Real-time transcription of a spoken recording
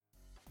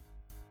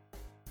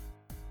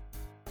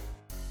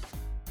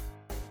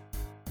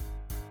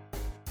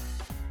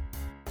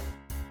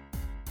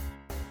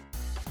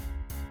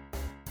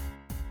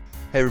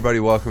Hey everybody,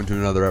 welcome to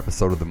another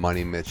episode of the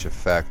Money Mitch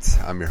Effect.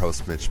 I'm your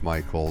host Mitch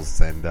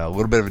Michaels, and a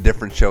little bit of a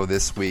different show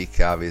this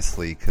week,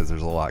 obviously, because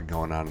there's a lot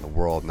going on in the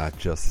world, not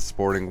just the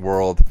sporting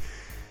world.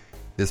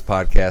 This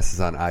podcast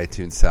is on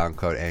iTunes,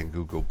 SoundCloud, and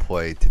Google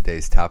Play.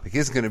 Today's topic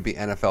is going to be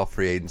NFL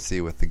free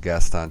agency with the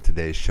guest on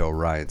today's show,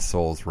 Ryan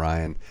Souls.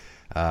 Ryan,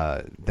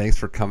 thanks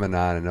for coming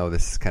on. I know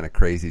this is kind of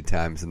crazy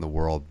times in the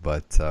world,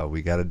 but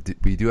we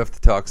do have to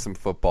talk some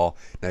football.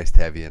 Nice to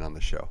have you in on the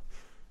show.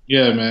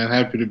 Yeah, man,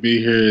 happy to be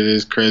here. It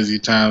is crazy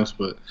times,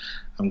 but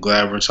I'm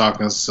glad we're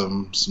talking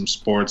some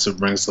sports that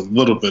brings a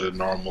little bit of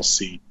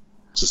normalcy,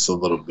 just a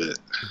little bit.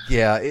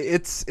 Yeah,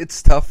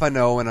 it's tough, I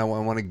know, and I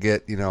want to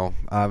get,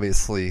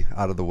 obviously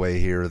out of the way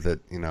here that,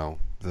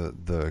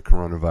 the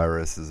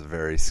coronavirus is a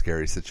very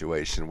scary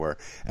situation where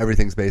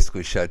everything's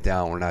basically shut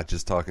down. We're not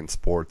just talking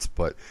sports,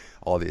 but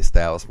all the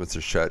establishments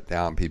are shut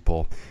down.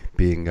 People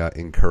being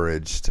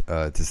encouraged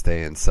to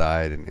stay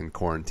inside and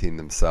quarantine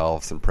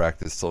themselves and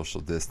practice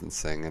social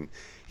distancing. And,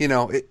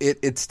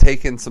 it's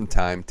taken some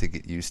time to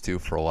get used to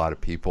for a lot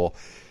of people.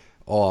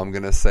 All I'm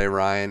going to say,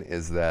 Ryan,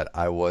 is that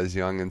I was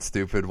young and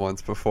stupid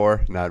once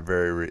before, not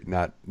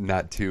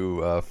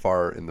too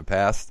far in the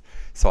past.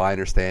 So I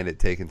understand it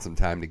taking some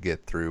time to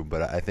get through,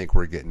 but I think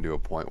we're getting to a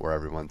point where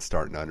everyone's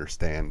starting to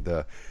understand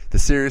the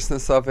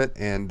seriousness of it,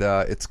 and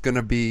it's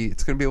gonna be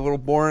a little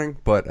boring,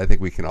 but I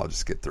think we can all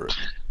just get through it.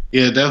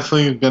 Yeah,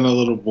 definitely been a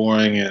little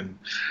boring, and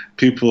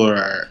people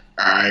are.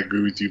 I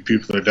agree with you.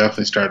 People are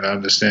definitely starting to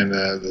understand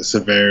the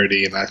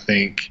severity, and I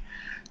think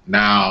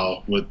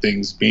now with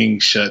things being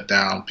shut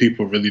down,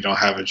 people really don't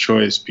have a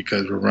choice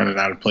because we're running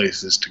out of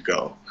places to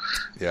go.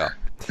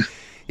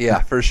 Yeah,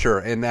 for sure.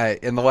 And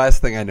the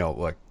last thing I know,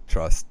 look,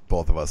 trust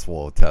both of us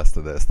will attest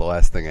to this. The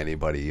last thing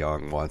anybody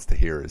young wants to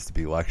hear is to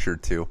be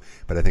lectured to.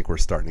 But I think we're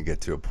starting to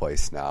get to a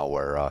place now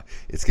where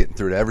it's getting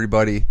through to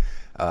everybody.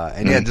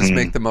 Just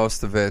make the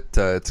most of it.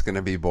 It's going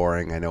to be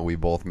boring. I know we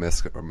both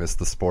miss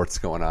the sports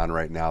going on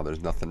right now.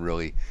 There's nothing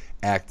really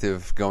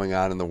active going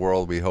on in the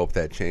world. We hope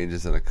that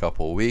changes in a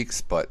couple of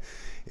weeks. But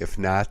if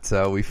not,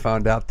 we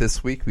found out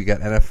this week we got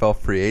NFL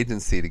free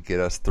agency to get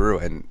us through.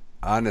 And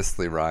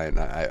honestly, Ryan,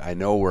 I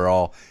know we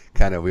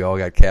all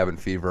got cabin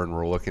fever and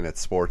we're looking at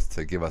sports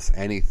to give us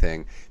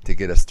anything to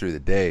get us through the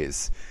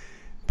days.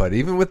 But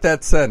even with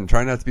that said, and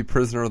trying not to be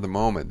prisoner of the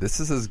moment, this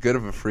is as good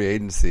of a free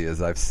agency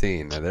as I've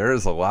seen. And there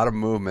is a lot of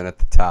movement at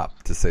the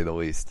top, to say the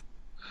least.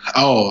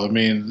 Oh, I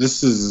mean,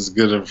 this is as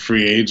good of a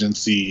free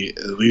agency,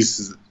 at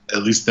least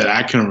that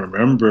I can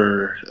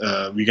remember.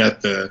 We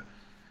got the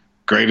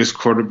greatest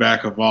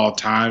quarterback of all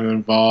time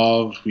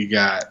involved. We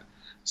got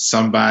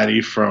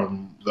somebody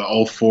from the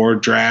 2004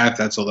 draft.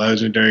 That's a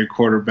legendary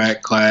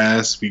quarterback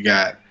class. We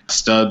got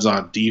studs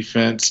on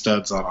defense,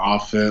 studs on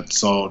offense.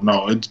 So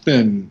no, it's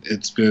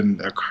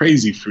been a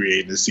crazy free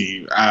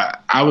agency.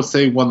 I would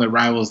say one that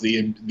rivals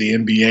the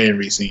NBA in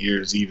recent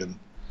years, even.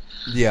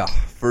 Yeah,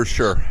 for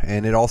sure.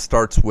 And it all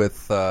starts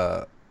with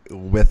the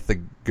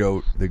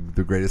GOAT, the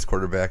greatest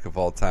quarterback of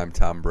all time,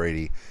 Tom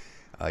Brady.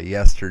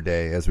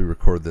 Yesterday, as we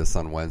record this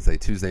on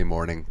Tuesday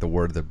morning, the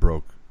word that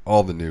broke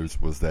all the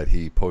news was that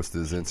he posted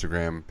his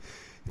Instagram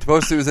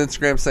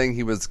saying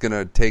he was going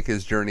to take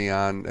his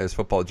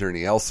football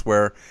journey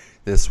elsewhere.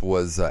 This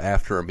was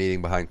after a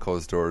meeting behind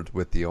closed doors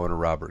with the owner,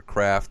 Robert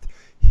Kraft.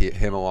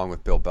 Him along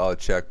with Bill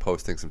Belichick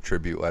posting some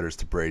tribute letters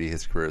to Brady,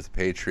 his career as a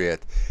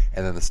Patriot.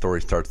 And then the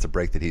story starts to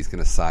break that he's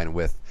going to sign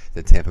with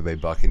the Tampa Bay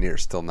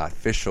Buccaneers. Still not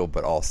official,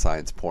 but all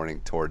signs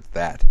pointing towards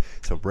that.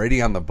 So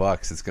Brady on the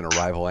Bucs is going to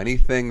rival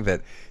anything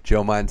that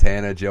Joe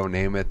Montana, Joe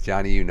Namath,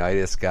 Johnny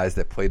Unitas, guys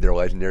that played their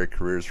legendary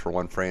careers for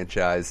one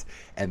franchise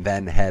and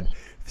then had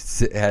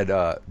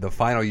the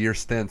final year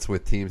stints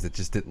with teams that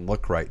just didn't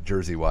look right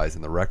jersey-wise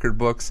in the record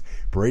books.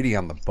 Brady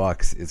on the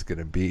Bucs is going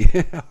to be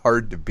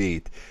hard to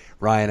beat.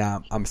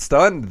 Ryan, I'm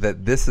stunned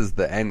that this is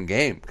the end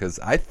game because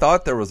I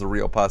thought there was a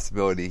real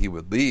possibility he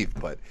would leave,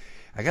 but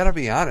I got to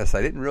be honest,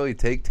 I didn't really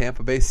take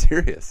Tampa Bay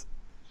serious.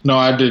 No,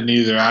 I didn't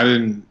either.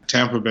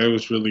 Tampa Bay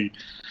was really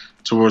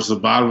towards the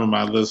bottom of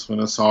my list when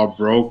this all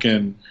broke,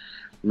 and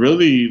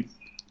really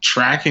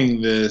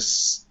tracking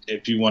this,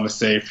 if you want to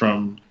say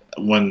from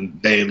when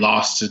they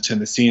lost to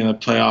Tennessee in the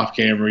playoff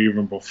game or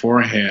even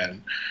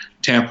beforehand,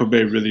 Tampa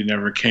Bay really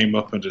never came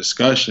up in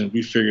discussion.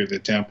 We figured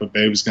that Tampa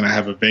Bay was going to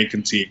have a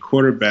vacancy at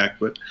quarterback,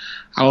 but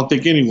I don't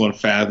think anyone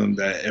fathomed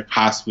that it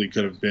possibly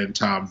could have been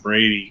Tom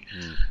Brady.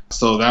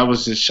 So that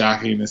was just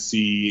shocking to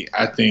see.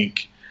 I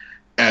think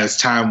as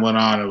time went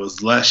on, it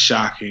was less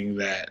shocking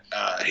that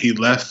he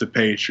left the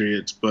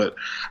Patriots. But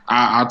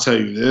I'll tell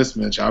you this,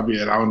 Mitch, I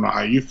don't know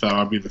how you felt.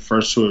 I'll be the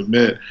first to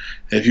admit,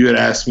 if you had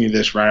asked me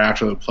this right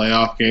after the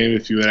playoff game,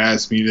 if you had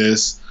asked me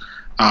this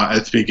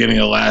at the beginning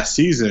of last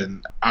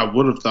season, I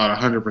would have thought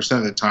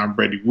 100% that Tom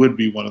Brady would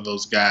be one of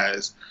those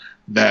guys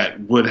that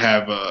would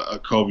have a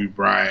Kobe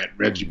Bryant,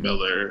 Reggie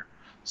Miller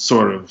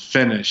sort of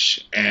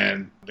finish.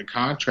 And the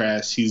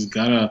contrast, he's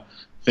going to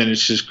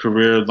finish his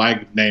career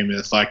like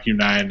Namath, like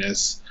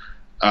Unitas,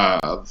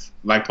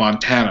 like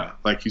Montana,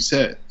 like you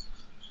said.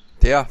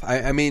 Yeah,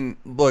 I mean,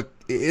 look,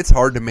 it's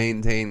hard to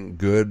maintain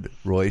good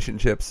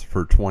relationships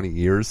for 20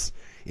 years.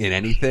 in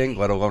anything,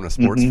 let alone a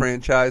sports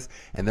franchise.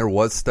 And there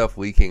was stuff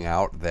leaking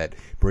out that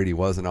Brady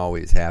wasn't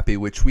always happy,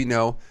 which we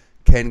know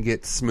can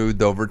get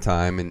smoothed over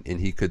time, and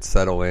he could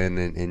settle in,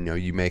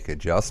 and you make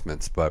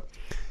adjustments. But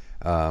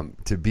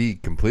to be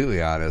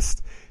completely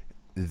honest,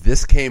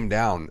 this came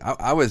down.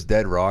 I was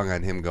dead wrong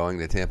on him going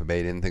to Tampa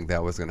Bay. Didn't think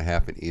that was going to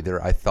happen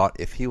either. I thought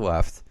if he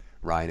left,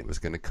 Ryan, it was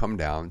going to come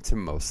down to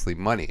mostly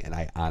money, and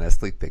I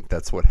honestly think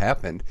that's what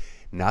happened.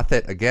 Not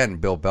that, again,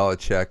 Bill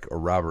Belichick or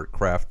Robert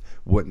Kraft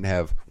wouldn't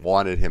have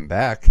wanted him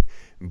back,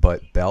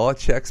 but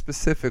Belichick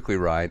specifically,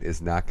 Ryan,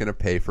 is not going to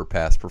pay for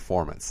past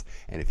performance.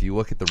 And if you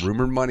look at the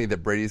rumored money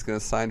that Brady's going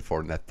to sign for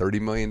in that $30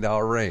 million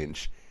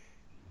range,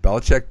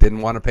 Belichick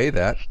didn't want to pay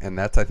that, and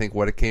that's, I think,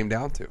 what it came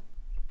down to.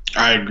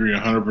 I agree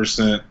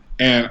 100%.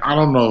 And I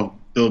don't know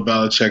if Bill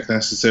Belichick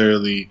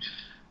necessarily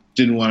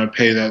didn't want to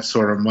pay that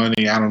sort of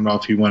money. I don't know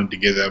if he wanted to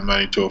give that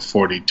money to a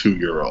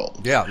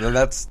 42-year-old. Yeah,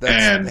 that's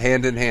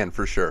hand in hand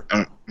for sure.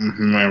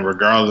 And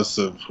regardless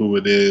of who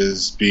it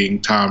is,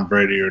 being Tom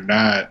Brady or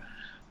not,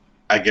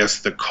 I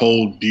guess the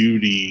cold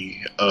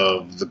beauty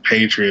of the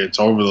Patriots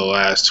over the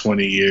last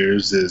 20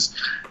 years is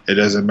it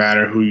doesn't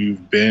matter who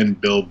you've been.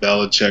 Bill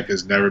Belichick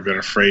has never been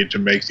afraid to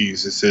make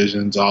these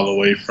decisions, all the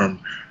way from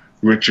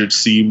Richard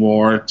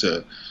Seymour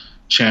to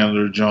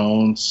Chandler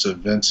Jones to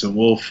Vincent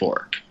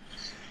Wilfork.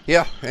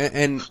 Yeah,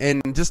 and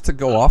just to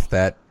go off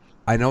that,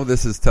 I know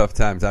this is tough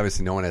times.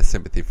 Obviously, no one has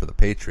sympathy for the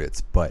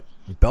Patriots, but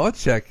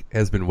Belichick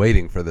has been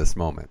waiting for this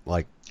moment.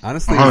 Like,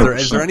 honestly,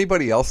 is there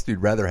anybody else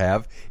you'd rather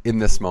have in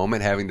this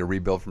moment, having to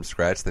rebuild from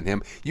scratch, than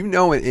him?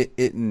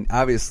 And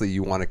obviously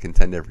you want to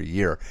contend every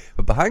year,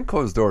 but behind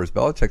closed doors,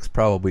 Belichick's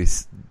probably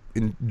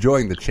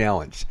enjoying the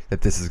challenge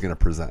that this is going to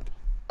present.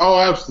 Oh,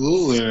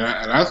 absolutely. And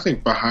I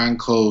think behind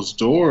closed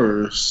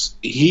doors,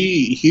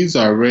 he's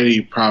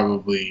already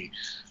probably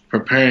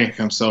preparing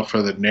himself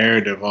for the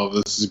narrative. Oh,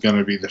 this is going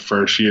to be the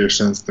first year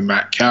since the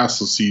Matt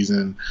Castle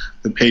season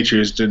the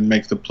Patriots didn't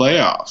make the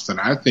playoffs. And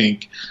I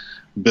think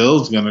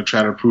Bill's going to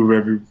try to prove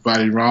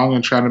everybody wrong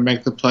and try to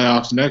make the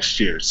playoffs next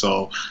year.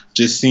 So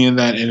just seeing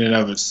that in and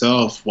of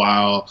itself,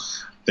 while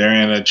they're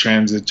in a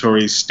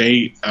transitory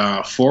state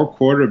for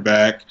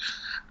quarterback,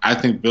 I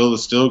think Bill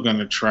is still going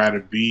to try to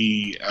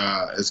be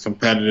as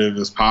competitive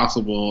as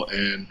possible,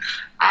 and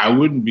I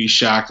wouldn't be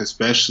shocked,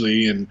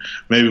 especially, and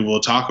maybe we'll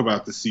talk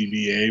about the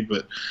CBA,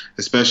 but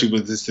especially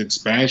with this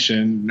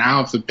expansion,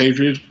 now if the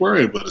Patriots were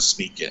able to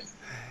sneak in.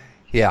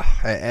 Yeah,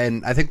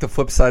 and I think the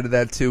flip side of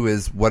that, too,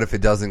 is what if it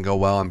doesn't go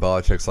well and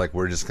Belichick's like,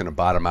 we're just going to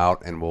bottom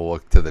out and we'll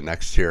look to the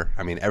next year?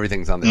 I mean,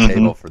 everything's on the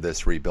table for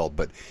this rebuild.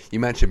 But you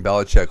mentioned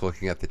Belichick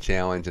looking at the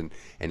challenge and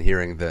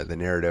hearing the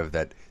narrative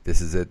that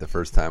this is it, the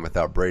first time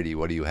without Brady.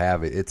 What do you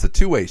have? It's a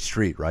two-way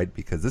street, right?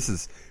 Because this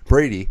is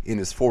Brady in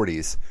his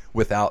 40s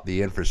without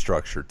the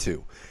infrastructure,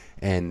 too.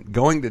 And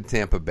going to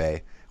Tampa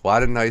Bay, a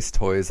lot of nice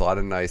toys, a lot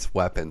of nice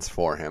weapons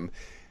for him.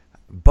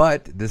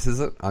 But this is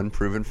an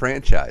unproven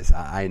franchise.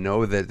 I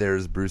know that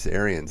there's Bruce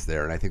Arians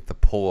there, and I think the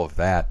pull of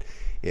that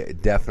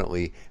it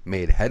definitely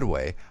made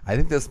headway. I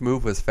think this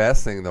move was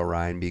fascinating, though,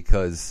 Ryan,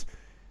 because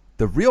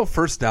the real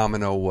first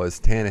domino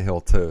was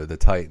Tannehill to the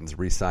Titans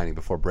re-signing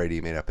before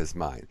Brady made up his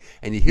mind.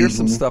 And you hear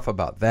some stuff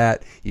about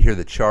that. You hear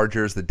the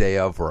Chargers the day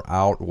of were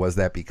out. Was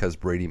that because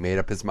Brady made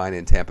up his mind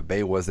in Tampa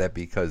Bay? Was that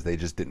because they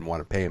just didn't want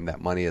to pay him that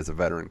money as a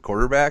veteran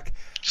quarterback?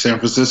 San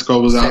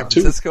Francisco was out, too.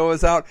 San Francisco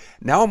was out.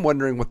 Now I'm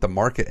wondering what the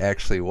market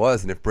actually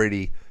was and if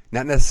Brady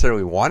not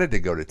necessarily wanted to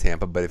go to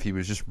Tampa, but if he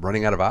was just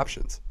running out of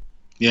options.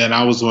 Yeah, and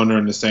I was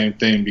wondering the same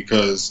thing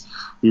because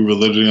we were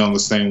literally on the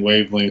same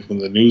wavelength when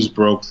the news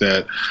broke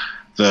that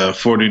the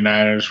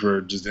 49ers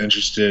were just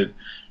interested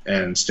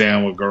in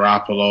staying with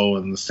Garoppolo,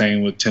 and the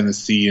same with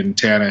Tennessee and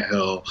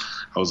Tannehill.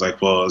 I was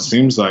like, well, it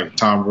seems like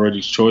Tom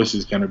Brady's choice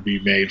is going to be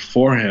made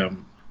for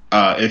him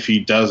if he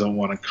doesn't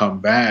want to come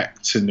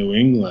back to New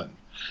England.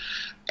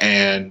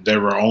 And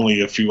there were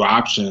only a few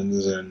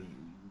options, and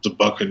the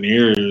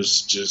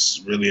Buccaneers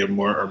just really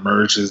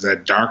emerged as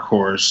that dark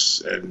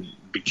horse and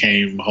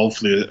become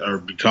hopefully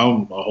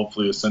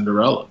a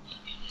Cinderella.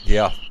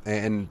 Yeah,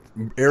 and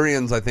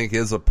Arians, I think,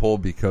 is a pull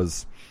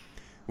because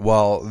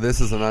while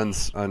this is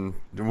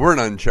we're in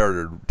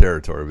uncharted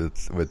territory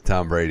with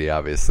Tom Brady,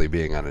 obviously,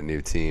 being on a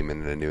new team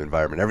and in a new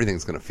environment.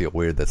 Everything's going to feel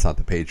weird that's not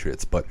the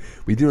Patriots, but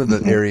we do know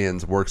that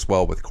Arians works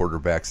well with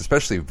quarterbacks,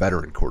 especially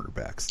veteran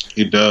quarterbacks.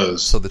 He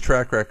does. So the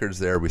track record's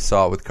there. We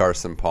saw it with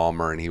Carson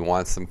Palmer, and he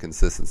wants some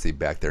consistency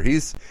back there.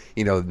 He's,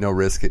 no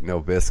risk it, no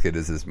biscuit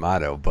is his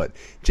motto, but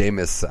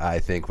Jameis, I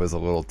think, was a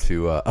little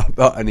too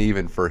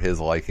uneven for his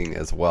liking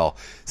as well.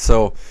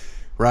 So,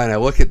 Ryan, I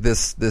look at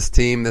this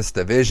team, this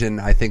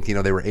division. I think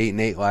they were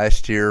 8-8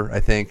 last year.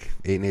 I think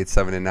 8-8,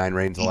 7-9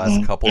 range the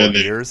last couple of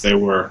years. They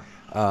were.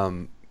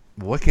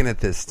 Looking at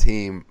this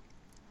team,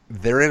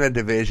 they're in a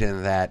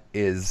division that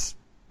is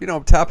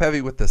top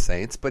heavy with the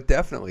Saints, but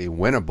definitely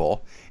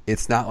winnable.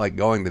 It's not like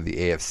going to the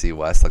AFC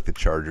West like the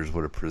Chargers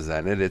would have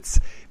presented. It's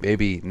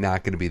maybe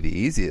not going to be the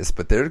easiest,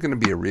 but there's going to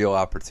be a real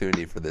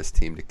opportunity for this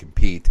team to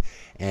compete.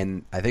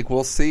 And I think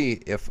we'll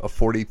see if a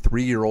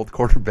 43-year-old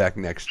quarterback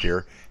next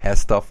year has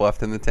stuff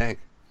left in the tank.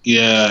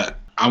 Yeah,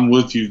 I'm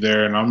with you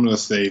there, and I'm going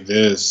to say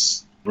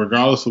this.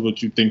 Regardless of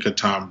what you think of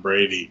Tom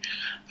Brady,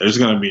 there's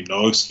going to be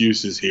no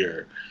excuses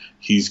here.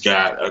 He's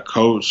got a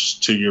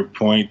coach, to your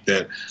point,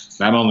 that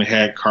not only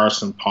had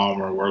Carson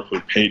Palmer, worked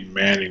with Peyton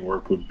Manning,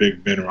 worked with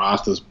Big Ben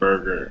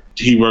Roethlisberger.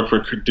 Did he work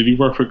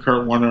for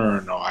Kurt Warner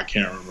or no? I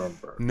can't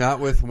remember.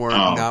 Not with Warner.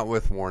 Not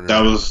with Warner.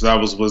 That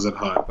was Wizard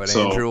Hunt. But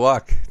Andrew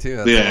Luck too.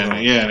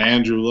 And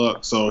Andrew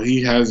Luck. So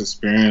he has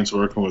experience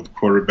working with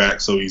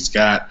quarterbacks. So he's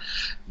got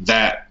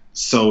that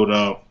sewed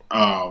up.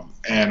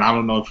 And I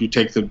don't know if you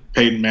take the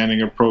Peyton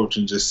Manning approach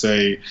and just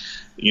say,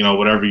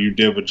 whatever you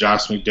did with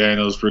Josh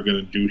McDaniels, we're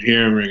going to do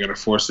here. We're going to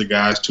force the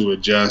guys to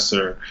adjust,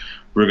 or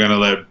we're going to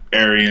let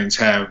Arians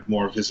have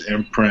more of his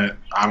imprint.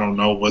 I don't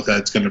know what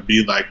that's going to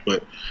be like,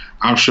 but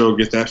I'm sure he'll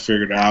get that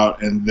figured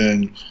out. And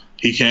then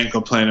he can't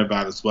complain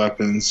about his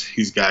weapons.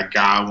 He's got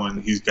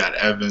Godwin. He's got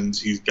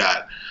Evans. He's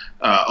got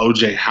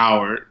O.J.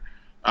 Howard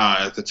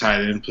at the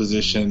tight end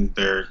position.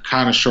 They're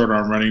kind of short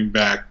on running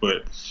back,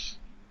 but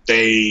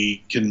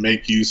they can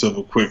make use of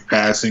a quick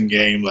passing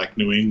game like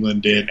New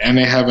England did, and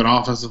they have an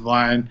offensive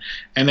line,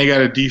 and they got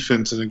a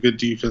defense and a good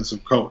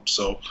defensive coach.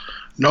 So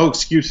no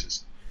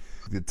excuses.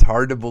 It's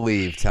hard to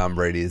believe Tom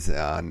Brady's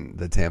on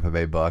the Tampa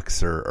Bay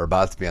Bucs or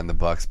about to be on the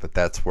Bucs, but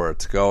that's where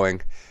it's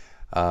going.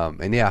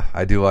 And yeah,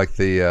 I do like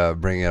the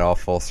bringing it all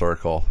full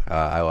circle.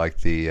 I like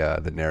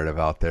the narrative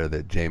out there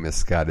that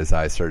Jameis got his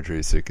eye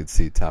surgery so he could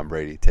see Tom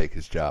Brady take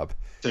his job.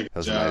 That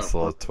was a nice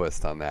little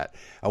twist on that.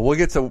 We'll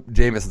get to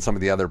Jameis and some of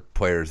the other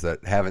players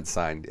that haven't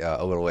signed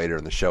a little later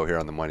in the show here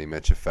on the Money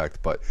Mitch Effect.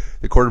 But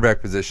the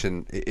quarterback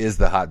position is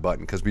the hot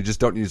button because we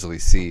just don't usually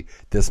see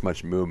this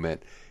much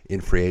movement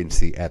in free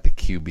agency at the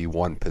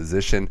QB1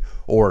 position,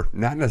 or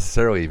not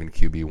necessarily even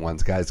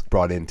QB1s, guys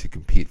brought in to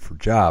compete for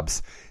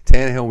jobs.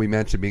 Tannehill, we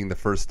mentioned, being the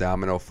first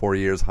domino, 4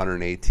 years,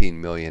 $118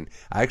 million.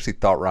 I actually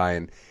thought,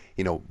 Ryan,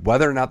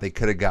 whether or not they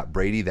could have got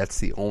Brady, that's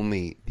the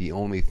only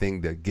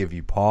thing to give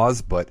you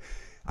pause, but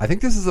I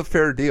think this is a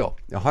fair deal.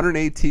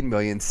 $118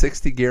 million,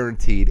 $60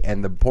 guaranteed,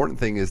 and the important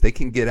thing is they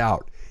can get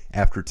out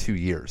after 2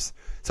 years.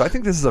 So I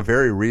think this is a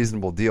very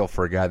reasonable deal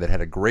for a guy that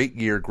had a great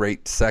year,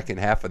 great second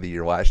half of the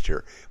year last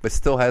year, but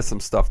still has some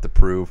stuff to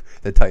prove.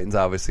 The Titans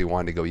obviously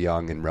wanted to go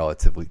young and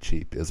relatively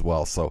cheap as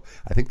well. So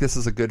I think this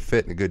is a good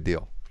fit and a good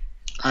deal.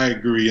 I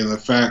agree, and the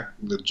fact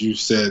that you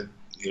said,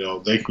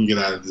 they can get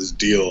out of this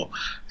deal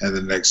in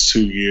the next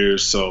 2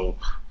 years. So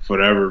for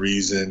whatever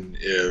reason,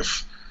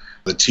 if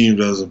the team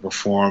doesn't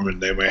perform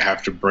and they may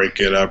have to break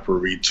it up or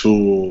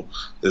retool,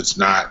 it's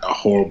not a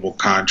horrible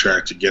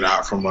contract to get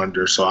out from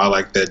under. So I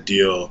like that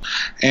deal.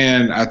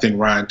 And I think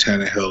Ryan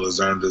Tannehill has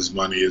earned his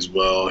money as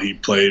well. He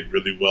played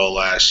really well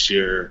last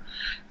year.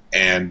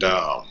 And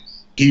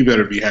he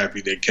better be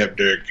happy they kept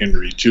Derrick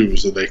Henry too,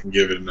 so they can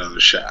give it another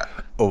shot.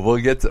 Well,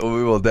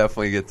 we will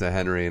definitely get to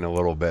Henry in a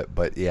little bit,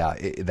 but yeah,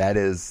 that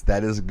is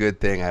a good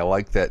thing. I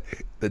like that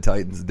the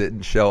Titans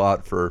didn't shell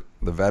out for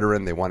the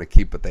veteran. They want to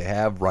keep what they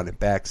have, run it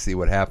back, see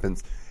what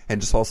happens, and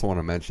just also want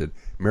to mention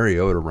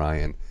Mariota,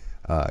 Ryan,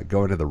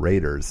 going to the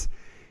Raiders.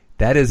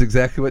 That is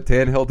exactly what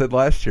Tannehill did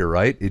last year,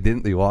 right? He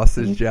lost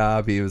his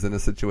job. He was in a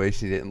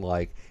situation he didn't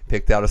like.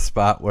 Picked out a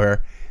spot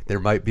where there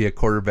might be a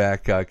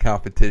quarterback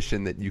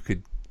competition that you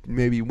could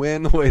maybe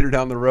win later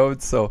down the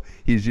road. So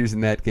he's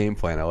using that game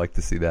plan. I like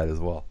to see that as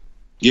well.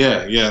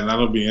 Yeah,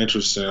 that'll be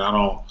interesting.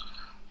 I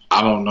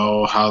don't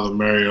know how the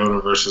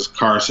Mariota versus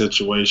Carr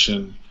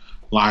situation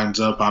lines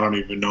up. I don't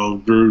even know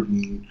if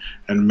Gruden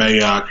and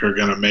Mayock are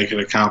going to make it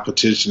a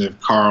competition if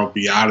Carr will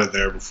be out of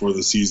there before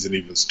the season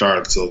even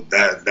starts. So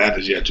that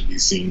is yet to be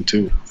seen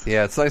too.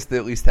 Yeah, it's nice to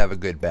at least have a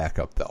good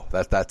backup though.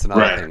 That's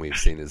another thing we've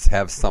seen is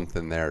have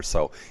something there.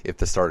 So if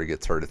the starter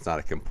gets hurt, it's not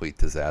a complete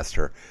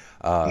disaster.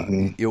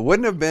 It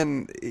wouldn't have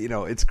been,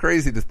 it's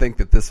crazy to think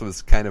that this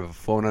was kind of a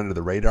flown under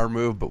the radar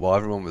move, but while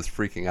everyone was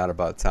freaking out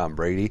about Tom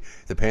Brady,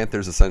 the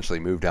Panthers essentially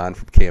moved on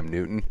from Cam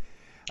Newton.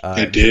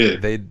 They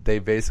did. They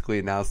basically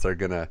announced they're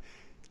gonna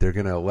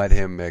let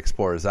him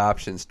explore his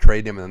options,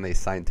 trade him, and then they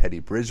signed Teddy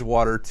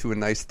Bridgewater to a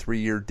nice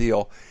 3-year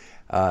deal.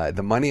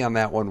 The money on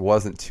that one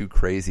wasn't too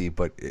crazy,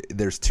 but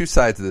there's two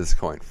sides of this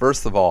coin.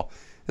 First of all,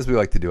 as we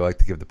like to do, I like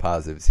to give the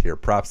positives here.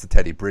 Props to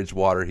Teddy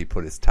Bridgewater. He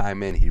put his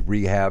time in, he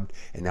rehabbed,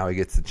 and now he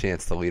gets the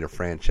chance to lead a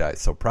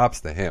franchise. So props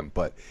to him.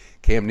 But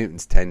Cam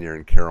Newton's tenure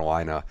in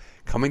Carolina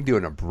coming to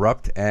an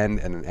abrupt end,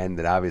 and an end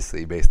that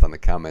obviously, based on the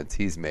comments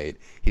he's made,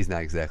 he's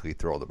not exactly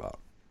thrilled about.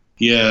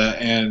 Yeah,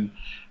 and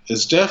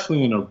it's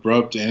definitely an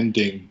abrupt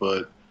ending,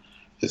 but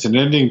it's an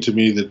ending to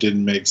me that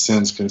didn't make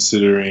sense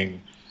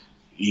considering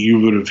you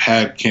would have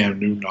had Cam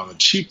Newton on the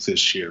cheap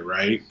this year,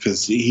 right?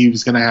 Because he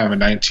was going to have a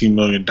 $19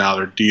 million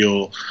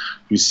deal.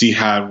 We see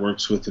how it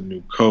works with a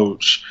new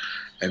coach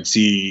and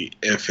see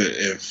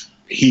if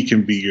he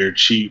can be your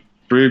cheap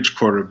bridge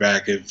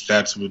quarterback, if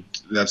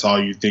that's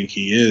all you think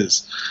he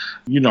is.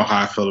 You know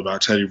how I feel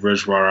about Teddy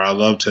Bridgewater. I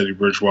love Teddy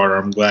Bridgewater.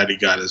 I'm glad he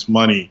got his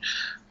money.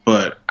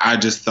 But I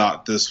just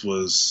thought this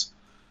was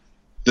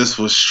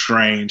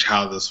strange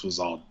how this was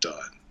all done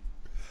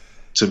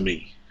to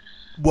me.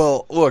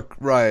 Well, look,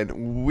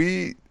 Ryan,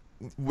 we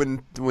when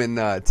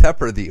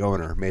Tepper, the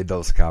owner, made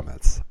those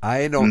comments,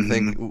 I don't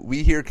think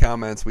we hear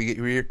comments, we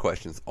hear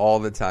questions all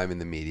the time in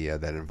the media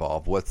that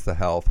involve what's the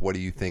health, what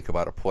do you think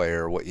about a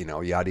player, what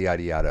yada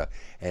yada yada,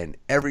 and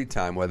every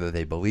time, whether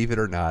they believe it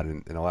or not,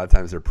 and a lot of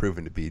times they're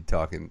proven to be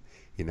talking,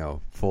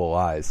 full of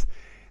lies.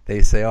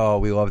 They say, "Oh,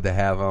 we love to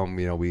have him.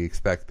 We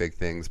expect big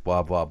things."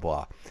 Blah blah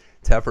blah.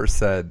 Tepper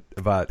said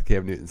about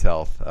Cam Newton's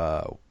health.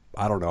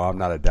 I don't know. I'm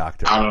not a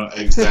doctor. I don't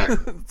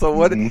exactly. So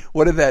what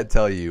did that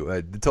tell you?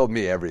 It told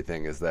me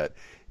everything. Is that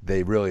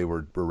they really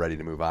were ready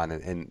to move on,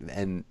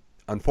 and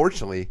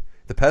unfortunately,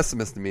 the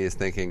pessimist in me is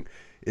thinking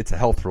it's a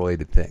health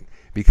related thing,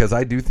 because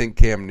I do think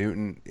Cam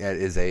Newton at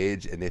his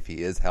age, and if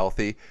he is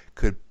healthy,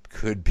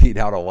 could beat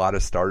out a lot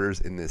of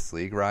starters in this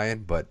league,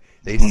 Ryan. But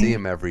they see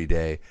him every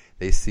day.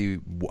 They see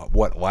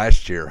what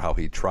last year, how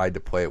he tried to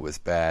play it was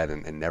bad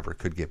and never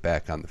could get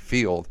back on the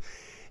field.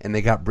 And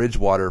they got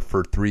Bridgewater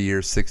for 3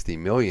 years, $60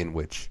 million,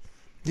 which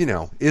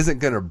isn't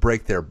going to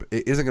break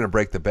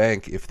the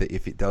bank if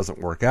it doesn't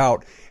work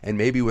out. And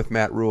maybe with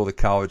Matt Rule, the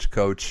college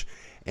coach,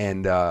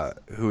 and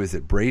who is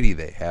it, Brady?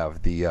 They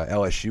have the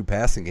LSU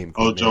passing game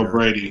coordinator, Joe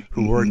Brady,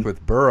 who worked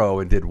with Burrow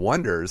and did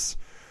wonders.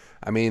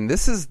 I mean,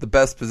 this is the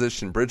best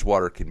position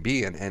Bridgewater can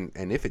be in,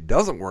 and if it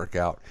doesn't work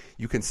out,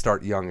 you can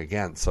start young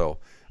again. So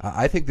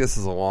I think this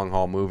is a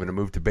long-haul move, and a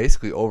move to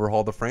basically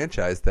overhaul the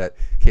franchise that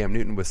Cam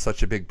Newton was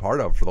such a big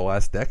part of for the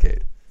last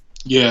decade.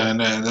 Yeah,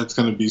 and that's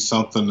going to be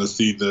something to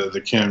see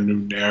the Cam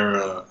Newton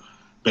era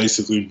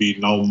basically be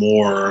no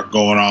more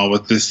going on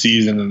with this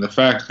season. And the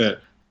fact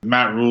that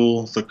Matt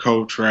Rule, the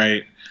coach,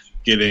 right,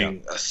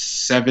 getting a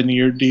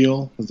 7-year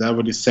deal. Is that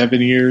what he's 7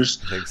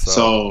 years? I think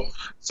so.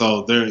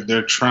 So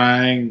they're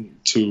trying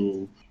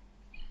to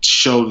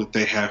show that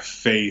they have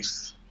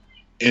faith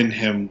in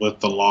him with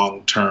the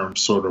long-term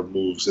sort of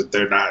moves, that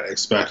they're not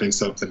expecting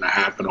something to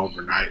happen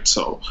overnight.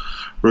 So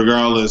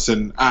regardless,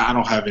 and I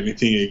don't have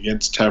anything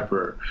against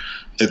Tepper,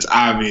 it's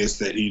obvious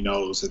that he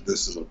knows that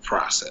this is a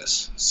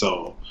process.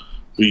 So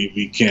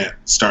we can't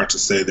start to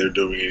say they're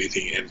doing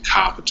anything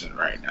incompetent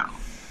right now.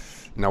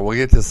 Now, we'll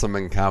get to some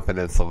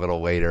incompetence a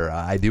little later.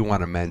 I do want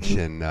to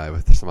mention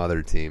with some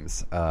other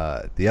teams,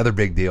 the other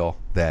big deal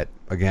that,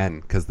 again,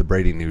 because the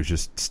Brady news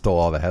just stole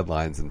all the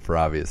headlines and for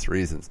obvious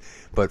reasons,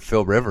 but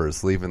Phil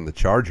Rivers leaving the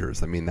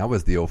Chargers. I mean, that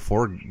was the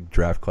 2004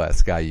 draft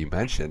class guy you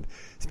mentioned.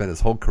 Spent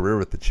his whole career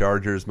with the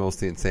Chargers,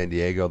 mostly in San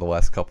Diego the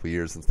last couple of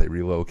years since they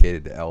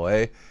relocated to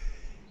L.A.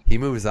 He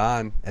moves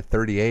on at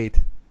 38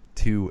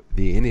 to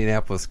the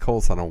Indianapolis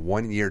Colts on a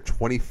 1-year,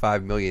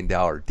 $25 million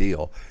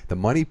deal. The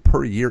money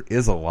per year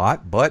is a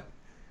lot, but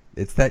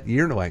it's that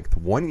year length.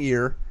 1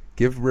 year,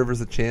 give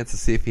Rivers a chance to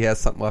see if he has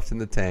something left in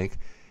the tank.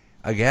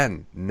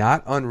 Again,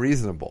 not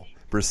unreasonable.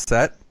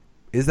 Brissett,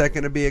 is that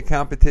going to be a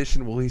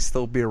competition? Will he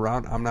still be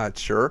around? I'm not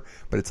sure,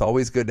 but it's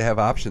always good to have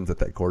options at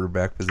that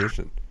quarterback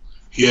position.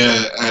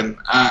 Yeah, and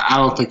I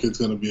don't think it's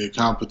going to be a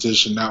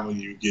competition, not when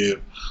you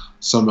give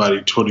somebody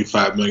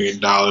 $25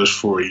 million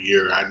for a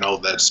year. I know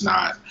that's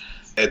not,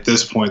 at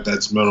this point,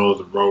 that's middle of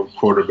the road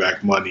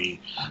quarterback money,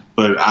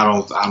 but I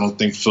don't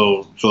think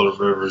Phil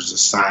Rivers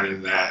is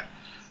signing that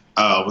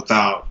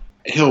without.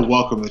 He'll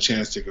welcome the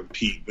chance to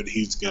compete, but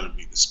he's going to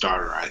be the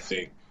starter, I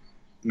think.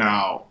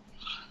 Now,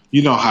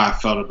 you know how I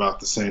felt about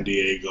the San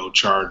Diego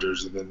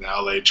Chargers and then the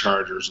LA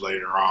Chargers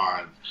later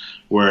on,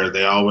 where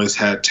they always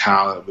had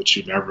talent, but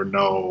you never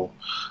know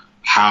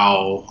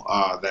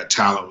how that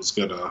talent was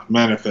going to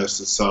manifest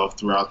itself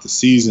throughout the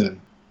season.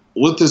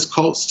 With this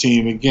Colts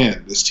team,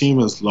 again, this team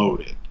is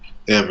loaded.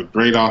 They have a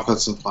great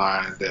offensive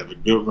line. They have a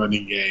good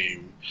running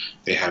game.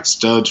 They have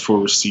studs for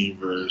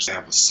receivers. They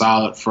have a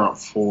solid front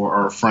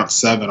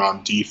seven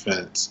on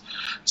defense.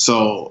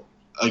 So,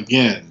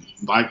 again,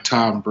 like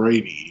Tom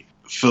Brady,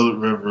 Phillip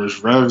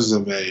Rivers'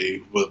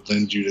 resume would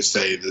lend you to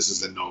say this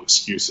is a no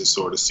excuses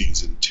sort of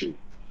season too.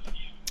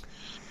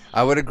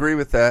 I would agree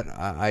with that.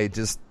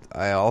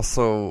 I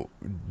also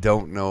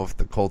don't know if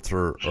the Colts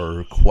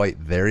are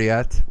quite there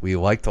yet. We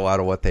liked a lot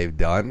of what they've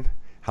done,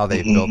 how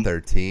they built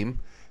their team,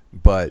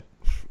 but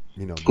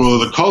well,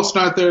 the Colts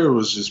not there. It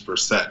was just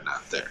Brissett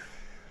not there.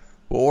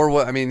 Or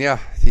what? I mean, yeah,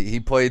 he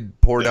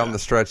played poor down the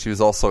stretch. He was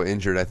also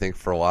injured, I think,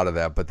 for a lot of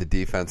that. But the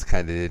defense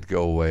kind of did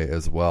go away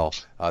as well.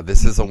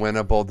 This is a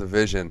winnable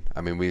division.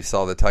 I mean, we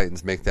saw the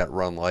Titans make that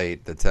run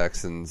late. The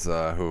Texans,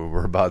 who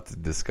we're about to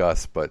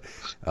discuss, but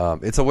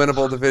it's a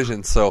winnable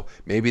division. So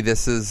maybe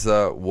this is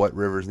what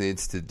Rivers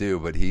needs to do.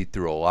 But he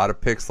threw a lot of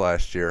picks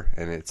last year,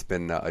 and it's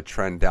been a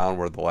trend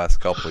downward the last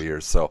couple of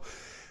years. So.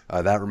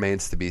 That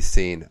remains to be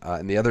seen.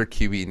 And the other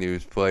QB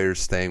news, players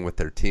staying with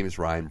their teams.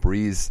 Ryan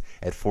Brees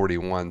at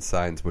 41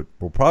 signs what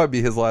will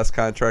probably be his last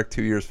contract,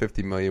 2 years,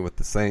 $50 million with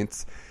the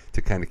Saints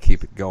to kind of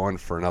keep it going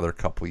for another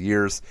couple of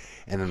years.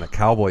 And then the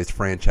Cowboys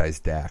franchise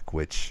Dak,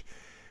 which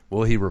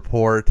will he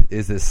report?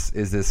 Is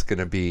this going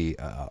to be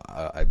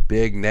a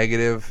big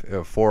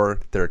negative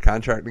for their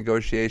contract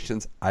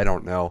negotiations? I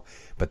don't know.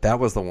 But that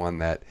was the one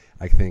that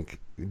I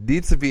think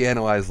needs to be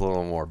analyzed a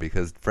little more,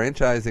 because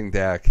franchising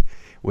Dak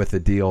with a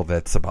deal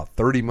that's about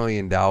 $30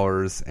 million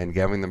and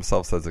giving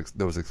themselves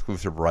those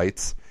exclusive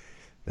rights,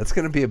 That's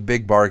going to be a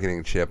big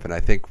bargaining chip, and I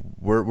think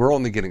we're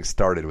only getting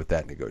started with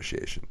that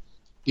negotiation.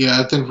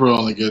 Yeah, I think we're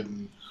only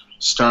getting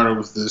started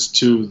with this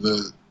too.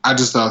 I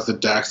just thought the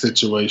Dak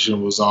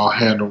situation was all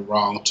handled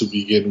wrong to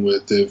begin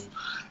with.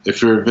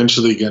 If you're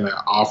eventually going to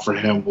offer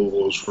him what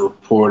was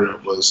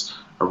reported was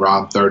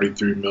around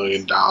 $33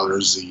 million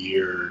a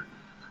year,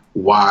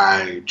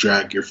 why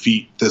drag your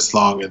feet this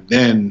long and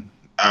then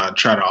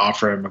try to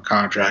offer him a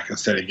contract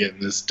instead of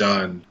getting this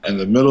done in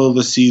the middle of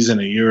the season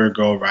a year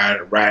ago,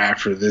 right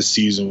after this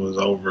season was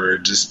over?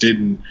 It just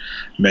didn't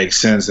make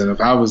sense. And if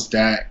I was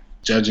Dak,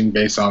 judging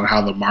based on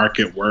how the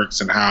market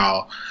works and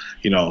how,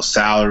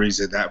 salaries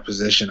at that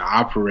position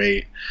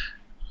operate,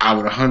 I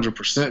would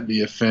 100%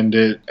 be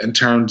offended in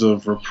terms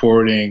of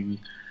reporting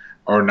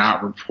or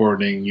not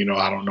reporting.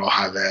 I don't know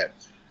how that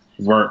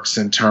works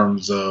in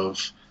terms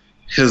of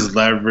his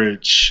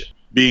leverage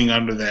being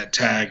under that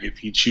tag if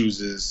he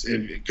chooses,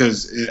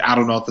 because I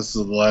don't know if this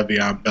is a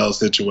Le'Veon Bell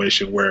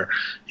situation where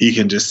he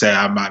can just say,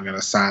 I'm not going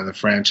to sign the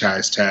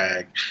franchise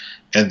tag.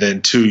 And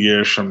then 2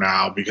 years from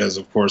now, because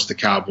of course the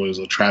Cowboys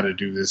will try to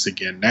do this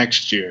again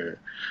next year,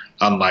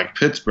 unlike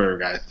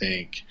Pittsburgh, I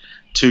think,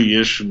 2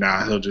 years from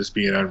now he'll just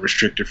be an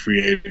unrestricted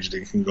free agent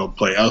and can go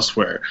play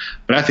elsewhere.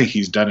 But I think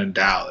he's done in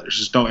Dallas. There's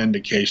just no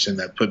indication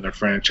that putting a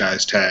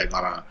franchise tag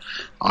on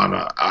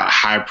a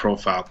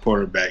high-profile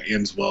quarterback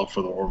ends well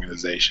for the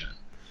organization.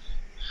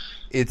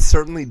 It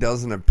certainly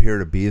doesn't appear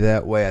to be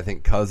that way. I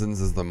think Cousins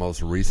is the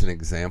most recent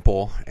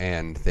example,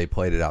 and they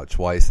played it out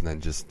twice and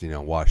then just,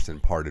 watched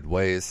and parted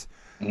ways.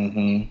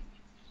 Mm-hmm.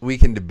 We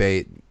can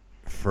debate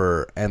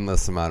for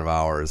endless amount of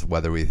hours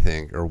whether we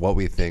think or what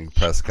we think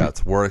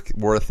Prescott's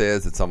worth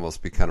is. It's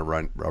almost become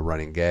a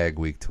running gag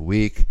week to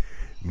week.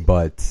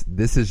 But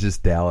this is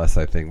just Dallas,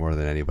 I think, more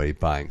than anybody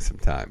buying some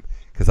time.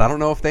 Because I don't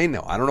know if they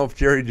know. I don't know if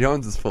Jerry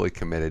Jones is fully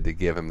committed to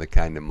give him the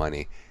kind of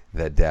money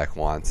that Dak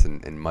wants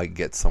and might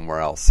get somewhere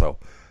else. So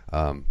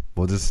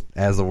we'll just,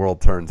 as the world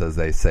turns, as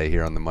they say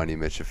here on the Money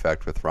Mitch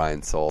Effect with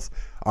Ryan Souls.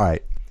 All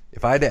right,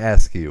 if I had to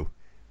ask you,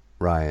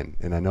 Ryan,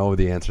 and I know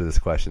the answer to this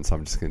question, so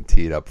I'm just going to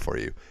tee it up for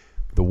you.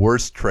 The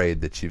worst trade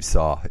that you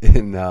saw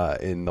in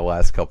the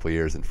last couple of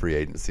years in free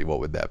agency, what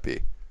would that be?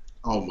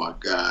 Oh, my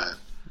God.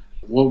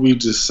 What we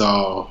just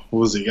saw,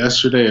 was it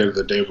yesterday or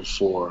the day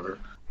before?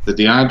 The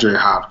DeAndre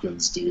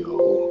Hopkins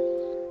deal.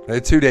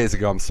 2 days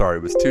ago, I'm sorry.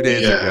 It was 2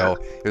 days ago.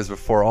 It was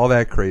before all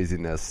that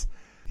craziness.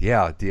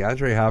 Yeah,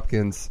 DeAndre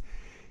Hopkins,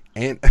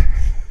 and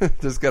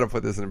just got to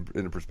put this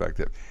in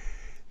perspective.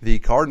 The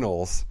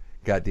Cardinals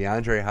got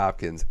DeAndre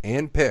Hopkins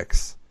and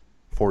picks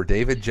for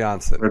David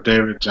Johnson.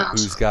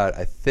 Who's got,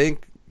 I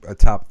think, a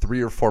top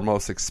 3 or 4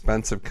 most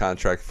expensive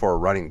contract for a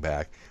running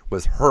back,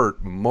 was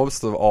hurt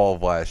most of all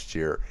of last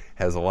year,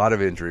 has a lot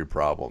of injury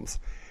problems,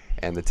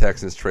 and the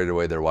Texans traded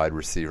away their wide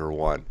receiver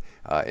one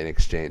in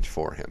exchange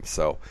for him.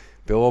 So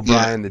Bill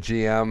O'Brien, the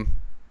GM,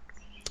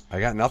 I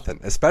got nothing.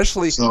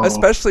 Especially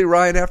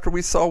Ryan, after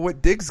we saw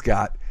what Diggs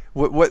got,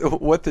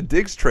 what the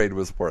Diggs trade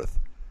was worth.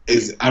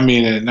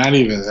 And not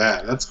even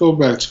that. Let's go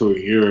back to a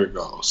year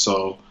ago.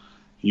 So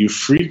you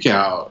freak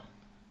out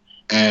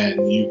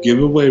and you give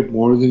away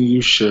more than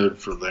you should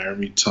for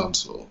Laramie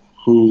Tunsil,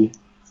 who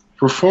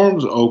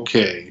performs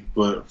okay,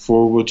 but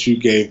for what you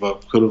gave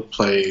up could have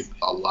played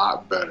a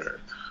lot better.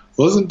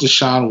 Wasn't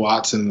Deshaun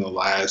Watson in the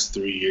last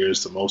 3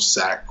 years the most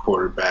sacked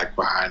quarterback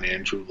behind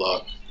Andrew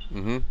Luck?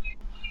 Mm-hmm.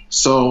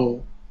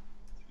 So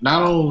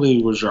not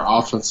only was your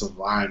offensive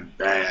line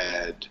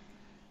bad,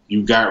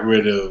 you got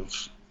rid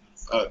of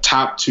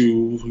top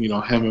 2,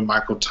 him and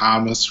Michael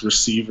Thomas,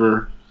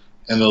 receiver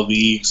in the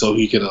league, so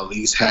he can at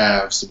least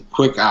have some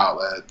quick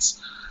outlets.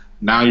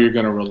 Now you're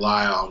going to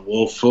rely on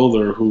Will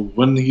Fuller, who,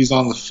 when he's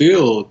on the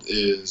field,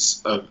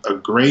 is a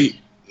great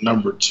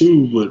number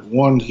 2, but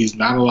one, he's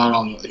not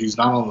on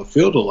the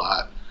field a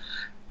lot,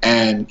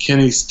 and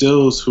Kenny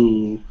Stills,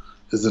 who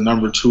is the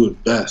number 2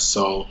 at best.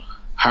 So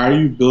how are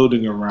you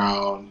building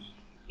around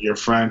your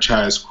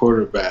franchise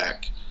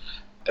quarterback?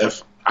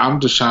 If I'm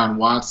Deshaun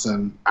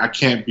Watson, I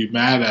can't be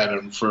mad at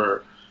him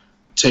for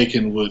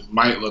taking what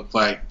might look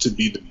like to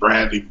be the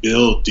Bradley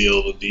Beal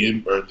deal of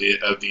the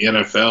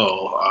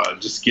NFL.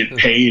 Just get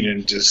paid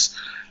and just,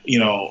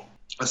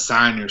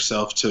 assign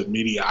yourself to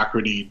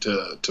mediocrity,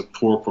 to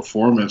poor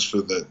performance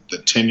for the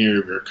tenure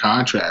of your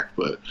contract.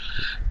 But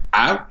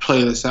I'd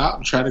play this out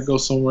and try to go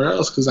somewhere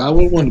else because I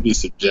wouldn't want to be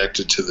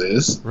subjected to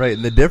this. Right,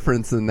 and the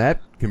difference in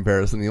that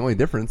comparison, the only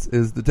difference,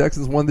 is the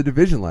Texans won the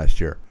division last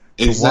year.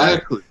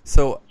 Exactly.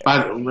 So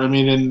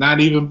and not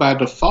even by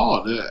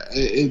default.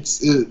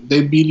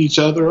 They beat each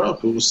other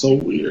up. It was so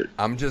weird.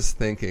 I'm just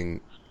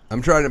thinking.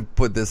 I'm trying to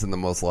put this in the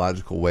most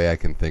logical way I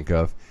can think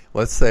of.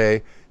 Let's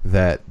say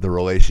that the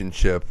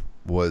relationship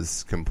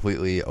was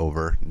completely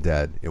over,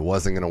 dead. It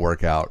wasn't going to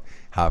work out.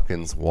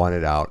 Hopkins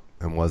wanted out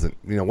and wasn't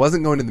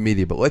going to the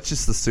media. But let's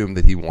just assume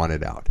that he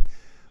wanted out.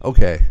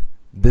 Okay,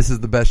 this is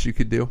the best you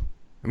could do.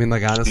 I mean,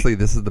 honestly,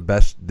 this is the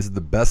best. This is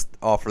the best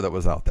offer that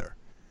was out there.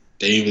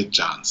 David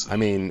Johnson. I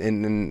mean,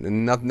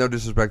 and no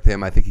disrespect to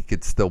him, I think he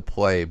could still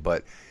play,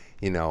 but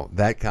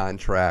that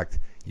contract,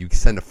 you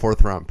send a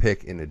 4th round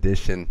pick in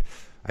addition.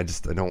 I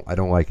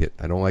don't like it.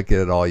 I don't like it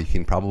at all. You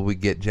can probably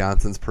get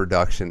Johnson's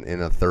production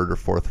in a third or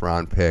fourth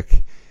round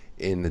pick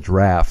in the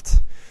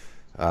draft.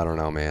 I don't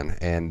know, man.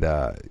 And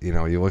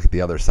you look at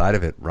the other side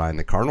of it, Ryan.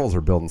 The Cardinals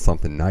are building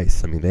something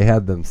nice. I mean, they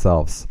had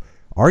themselves,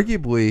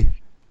 arguably,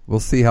 we'll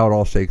see how it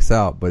all shakes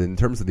out. But in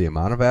terms of the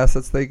amount of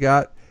assets they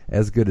got,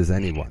 as good as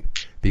anyone.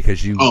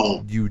 Because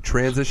you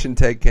transition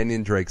tag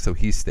Kenyon Drake so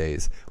he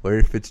stays.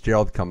 Larry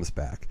Fitzgerald comes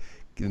back.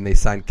 And they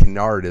signed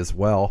Kennard as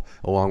well,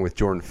 along with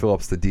Jordan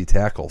Phillips, the D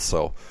tackle.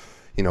 So,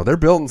 they're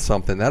building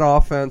something. That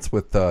offense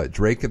with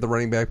Drake at the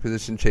running back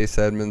position, Chase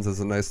Edmonds as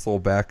a nice little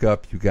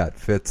backup. You got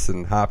Fitz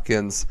and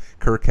Hopkins.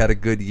 Kirk had a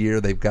good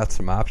year. They've got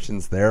some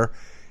options there.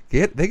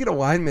 They get a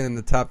lineman in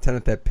the top 10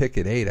 at that pick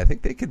at 8. I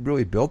think they could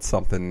really build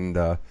something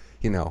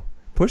and,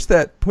 push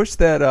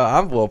that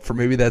envelope for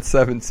maybe that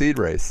 7 seed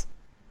race.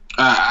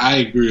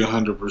 I agree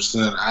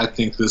 100%. I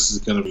think this is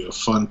going to be a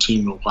fun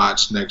team to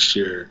watch next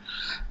year.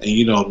 And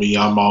you know me,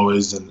 I'm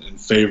always in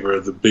favor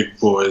of the big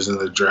boys in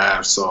the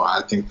draft, so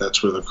I think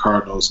that's where the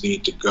Cardinals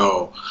need to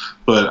go.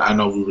 But I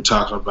know we were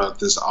talking about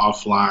this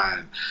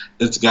offline.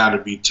 It's got to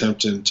be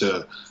tempting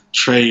to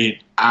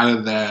trade out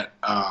of that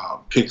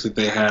pick that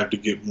they have to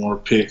get more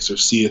picks or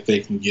see if they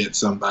can get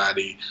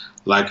somebody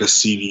like a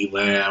CeeDee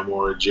Lamb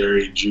or a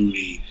Jerry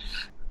Jeudy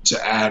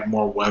to add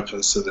more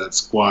weapons to that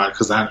squad,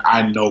 because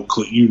I know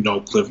Cliff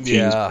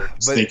Kingsbury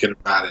is thinking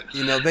about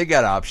it. They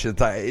got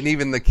options, and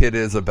even the kid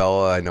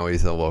Isabella. I know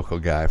he's a local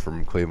guy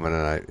from Cleveland,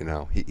 and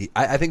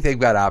I think they've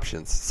got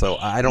options. So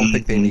I don't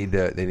think they need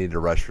to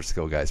rush for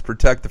skill guys.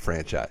 Protect the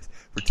franchise.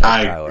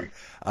 Protect Kyler.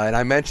 And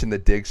I mentioned the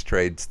Diggs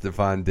trade.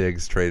 Stephon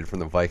Diggs traded from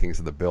the Vikings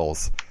to the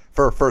Bills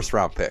for a first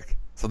round pick.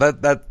 So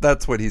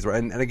that's what he's.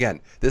 And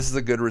again, this is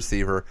a good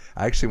receiver.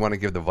 I actually want to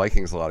give the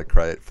Vikings a lot of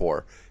credit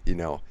for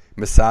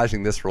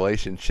massaging this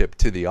relationship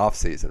to the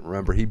offseason.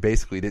 Remember, he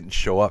basically didn't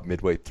show up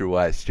midway through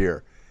last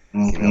year.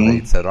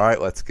 They said, all right,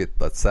 let's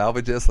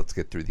salvage this, let's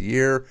get through the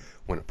year,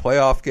 win a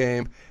playoff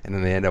game, and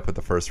then they end up with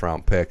the first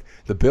round pick.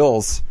 The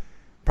Bills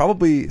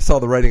probably saw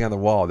the writing on the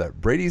wall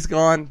that Brady's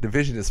gone,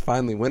 division is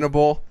finally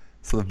winnable.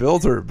 So the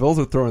Bills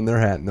are throwing their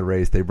hat in the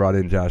race. They brought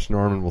in Josh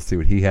Norman. We'll see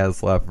what he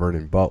has left.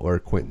 Vernon Butler,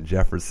 Quentin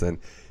Jefferson,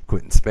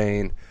 Quentin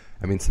Spain.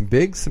 I mean, some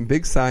big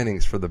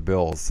signings for the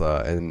Bills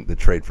and the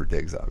trade for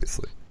Diggs,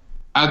 obviously.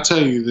 I'll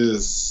tell you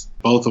this,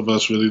 both of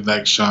us really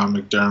like Sean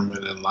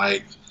McDermott and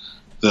like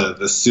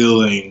the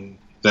ceiling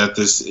that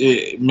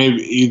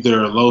maybe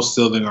either a low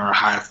ceiling or a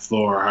high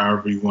floor,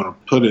 however you want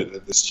to put it,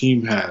 that this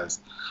team has.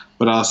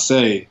 But I'll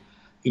say,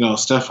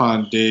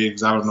 Stephon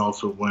Diggs, I don't know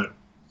if it went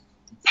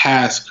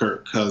past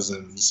Kirk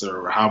Cousins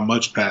or how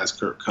much past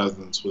Kirk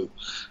Cousins with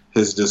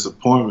his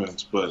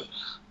disappointments. But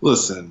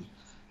listen,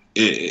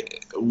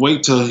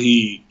 wait till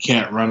he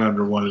can't run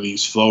under one of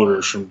these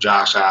floaters from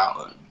Josh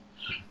Allen,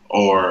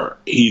 or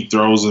he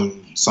throws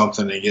him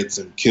something and gets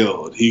him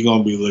killed. He's going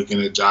to be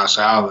looking at Josh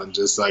Allen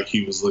just like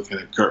he was looking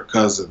at Kirk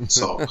Cousins.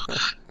 So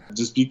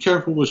just be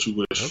careful what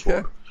you wish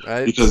for.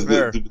 Right, because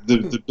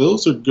the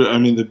Bills are good. I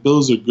mean, the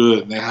Bills are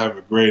good and they have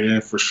a great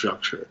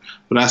infrastructure.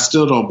 But I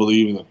still don't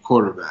believe in the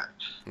quarterback.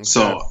 Okay.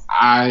 So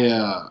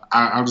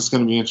I'm just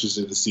going to be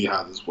interested to see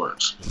how this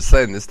works. Just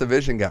saying, this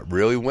division got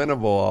really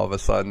winnable all of a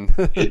sudden.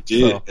 It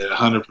did. It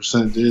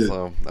 100% did.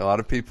 So a lot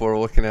of people are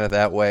looking at it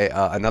that way.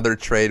 Another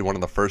trade, one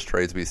of the first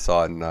trades we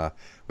saw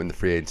when the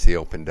free agency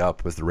opened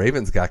up, was the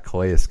Ravens got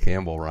Calais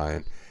Campbell,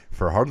 Ryan,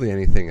 for hardly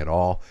anything at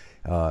all.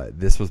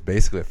 This was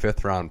basically a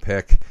fifth-round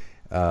pick.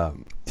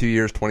 2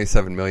 years,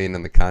 $27 million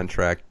in the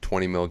contract,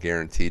 $20 million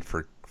guaranteed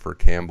for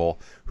Campbell,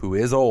 who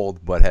is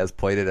old but has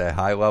played at a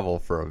high level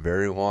for a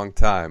very long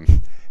time.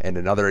 And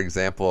another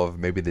example of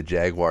maybe the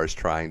Jaguars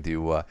trying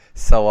to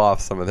sell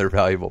off some of their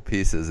valuable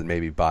pieces and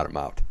maybe bottom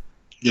out.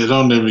 Yeah,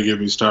 don't ever get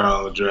me started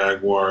on the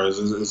Jaguars.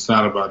 It's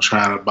not about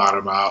trying to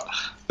bottom out.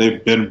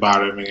 They've been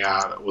bottoming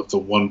out with the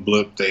one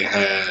blip they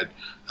had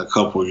a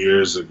couple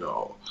years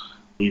ago.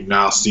 We've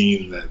now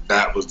seen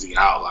that was the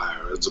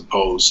outlier as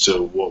opposed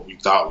to what we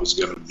thought was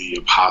going to be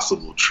a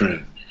possible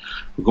trend.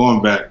 But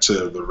going back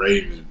to the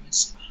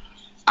Ravens,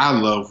 I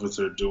love what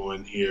they're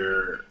doing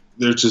here.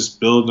 They're just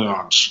building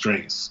on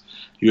strength.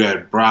 You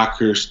had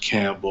Brockers,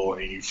 Campbell,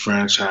 and you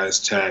franchise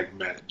tag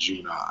Matt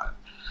Judon.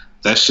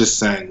 That's just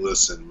saying,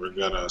 listen, we're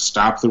going to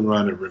stop the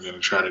run and we're going to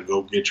try to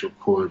go get your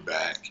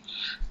quarterback.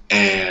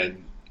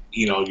 And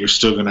you're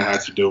still going to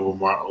have to deal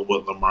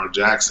with Lamar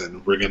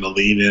Jackson. We're going to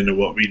lean into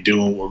what we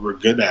do and what we're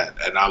good at,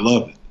 and I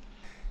love it.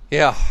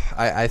 Yeah,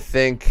 I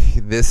think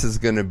this is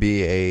going to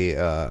be a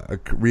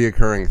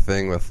reoccurring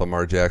thing with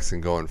Lamar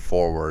Jackson going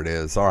forward.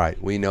 Is all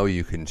right. We know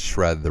you can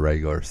shred the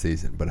regular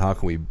season, but how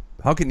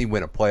can you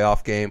win a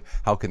playoff game?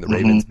 How can the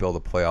Ravens build a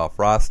playoff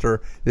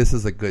roster? This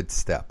is a good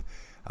step.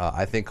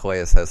 I think Calais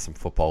has some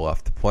football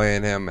left to play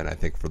in him, and I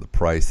think for the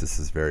price, this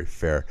is very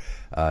fair.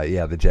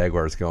 The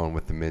Jaguars going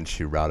with the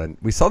Minshew route. And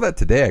we saw that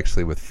today,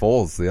 actually, with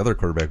Foles, the other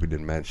quarterback we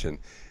didn't mention,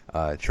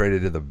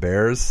 traded to the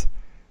Bears.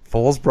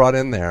 Foles brought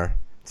in there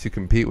to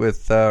compete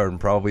with and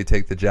probably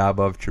take the job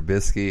of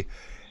Trubisky,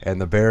 and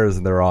the Bears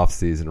in their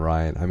offseason,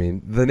 Ryan. I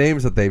mean, the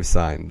names that they've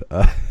signed.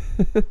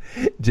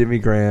 Jimmy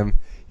Graham,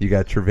 You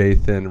got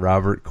Trevathan,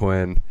 Robert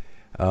Quinn.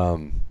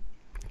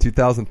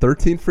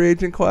 2013 free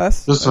agent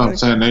class. That's what I'm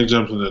saying. They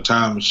jumped in the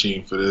time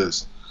machine for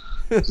this.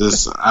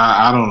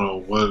 I don't know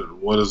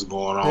what is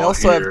going on. They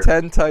also here. have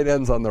 10 tight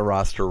ends on their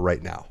roster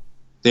right now.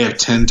 They have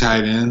 10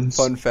 tight ends.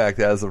 Fun fact,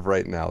 as of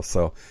right now.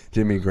 So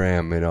Jimmy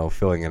Graham,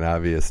 filling an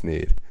obvious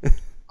need.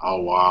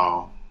 Oh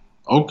wow.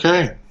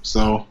 Okay,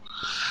 so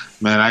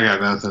man, I got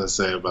nothing to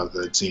say about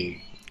that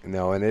team.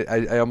 No, and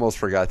I almost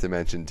forgot to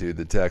mention, too,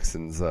 the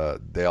Texans,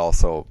 they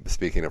also,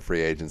 speaking of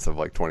free agents of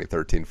like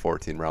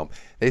 2013-14 realm,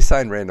 they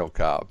signed Randall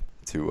Cobb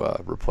to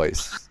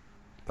replace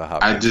the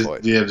Hopkins boy.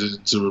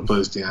 To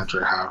replace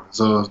DeAndre Hopkins.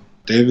 So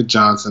David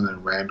Johnson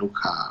and Randall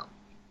Cobb.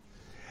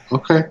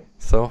 Okay.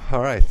 So,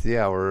 all right,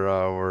 yeah,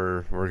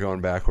 we're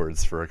going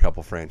backwards for a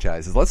couple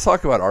franchises. Let's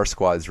talk about our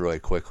squads really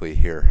quickly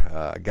here.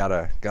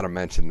 Gotta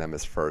mention them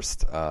as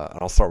first, and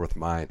I'll start with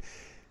mine.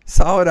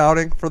 Solid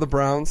outing for the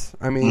Browns.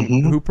 I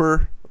mean,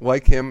 Hooper,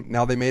 like him,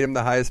 now they made him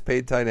the highest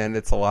paid tight end.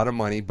 It's a lot of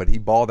money, but he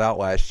balled out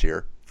last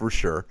year for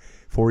sure.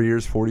 4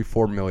 years,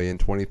 $44 million,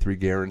 23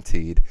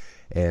 guaranteed.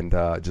 And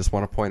just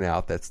want to point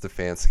out that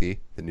Stefanski,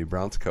 the new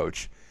Browns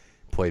coach,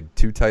 played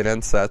 2 tight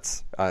end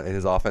sets in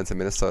his offense in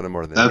Minnesota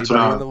more than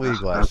anybody in the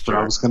league last year. That's what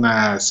I was going to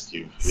ask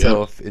you.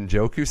 So if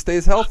Njoku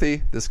stays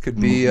healthy, this could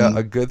be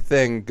a good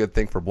thing. Good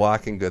thing for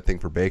blocking, good thing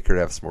for Baker to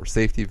have some more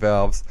safety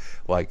valves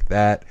like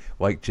that.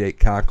 Like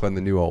Jake Conklin,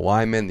 the new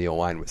O-lineman. The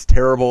O-line was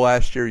terrible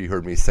last year. You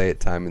heard me say it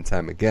time and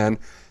time again.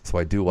 So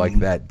I do like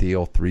that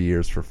deal, 3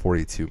 years for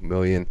 $42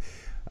 million.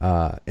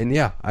 And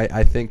yeah,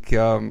 I think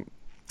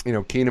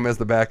Keenum as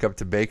the backup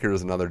to Baker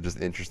is another just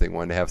interesting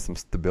one to have some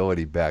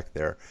stability back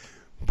there.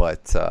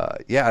 But,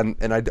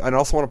 and I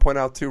also want to point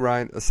out, too,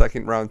 Ryan, a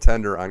second-round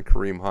tender on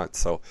Kareem Hunt.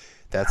 So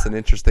that's an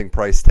interesting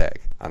price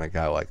tag on a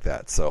guy like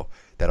that. So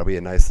that'll be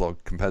a nice little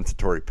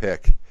compensatory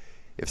pick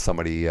if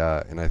somebody,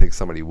 and I think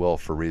somebody will,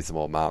 for a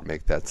reasonable amount,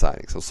 make that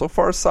signing. So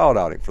far, a solid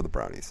outing for the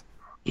Brownies.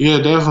 Yeah,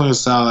 definitely a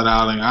solid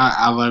outing.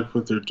 I like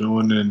what they're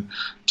doing. And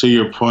to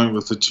your point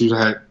with the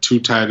two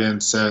tight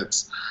end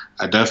sets,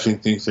 I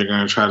definitely think they're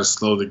going to try to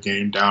slow the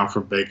game down for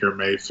Baker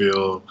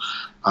Mayfield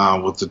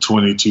with the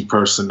 22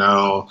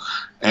 personnel.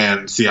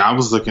 And see, I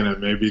was looking at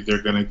maybe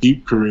they're going to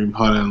keep Kareem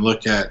Hunt and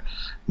look at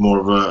more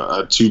of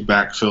a 2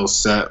 backfill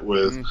set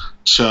with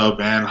Chubb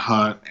and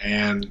Hunt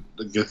and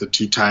get the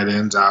 2 tight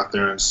ends out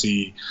there and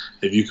see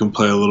if you can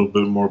play a little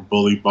bit more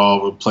bully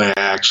ball with play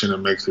action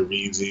and make the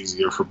reads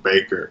easier for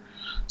Baker.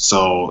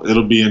 So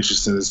it'll be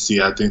interesting to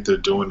see. I think they're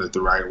doing it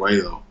the right way,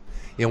 though.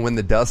 When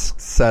the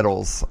dust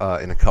settles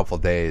in a couple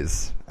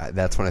days,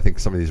 that's when I think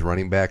some of these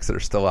running backs that are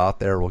still out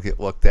there will get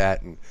looked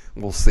at, and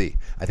we'll see.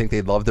 I think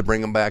they'd love to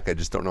bring him back. I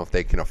just don't know if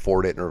they can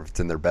afford it or if it's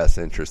in their best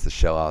interest to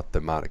shell out the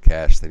amount of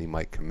cash that he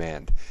might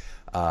command.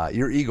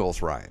 Your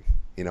Eagles, Ryan,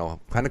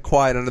 kind of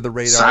quiet under the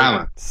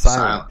radar.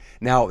 Silent.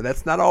 Now,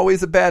 that's not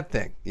always a bad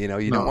thing. You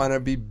don't want to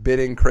be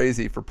bidding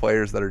crazy for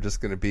players that are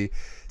just going to be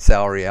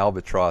salary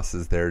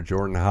albatrosses there.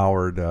 Jordan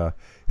Howard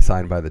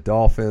signed by the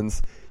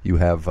Dolphins. You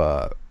have,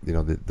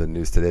 the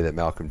news today that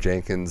Malcolm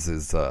Jenkins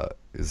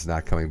is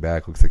not coming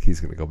back. Looks like he's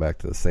going to go back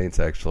to the Saints,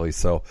 actually.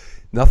 So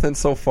nothing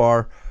so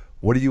far.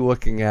 What are you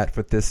looking at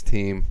with this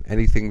team?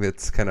 Anything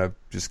that's kind of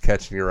just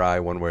catching your eye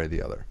one way or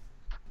the other?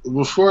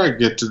 Before I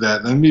get to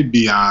that, let me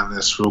be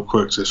honest real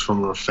quick, just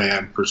from a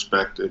fan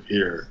perspective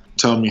here.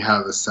 Tell me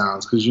how this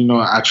sounds, because,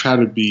 I try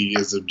to be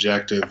as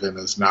objective and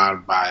as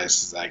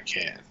non-biased as I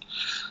can.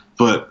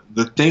 But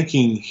the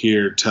thinking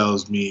here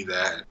tells me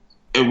that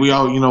we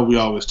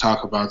always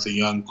talk about the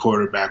young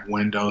quarterback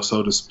window,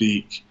 so to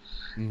speak.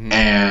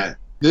 And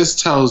this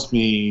tells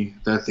me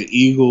that the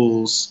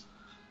Eagles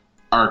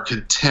are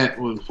content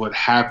with what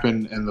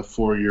happened in the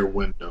 4-year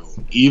window.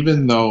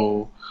 Even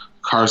though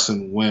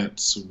Carson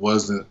Wentz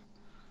wasn't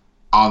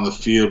on the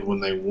field when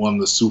they won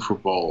the Super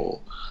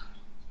Bowl,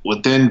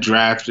 within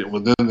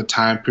the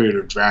time period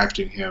of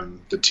drafting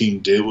him, the team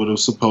did what it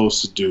was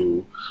supposed to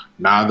do.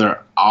 Now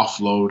they're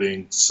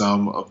offloading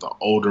some of the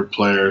older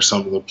players,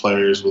 some of the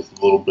players with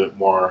a little bit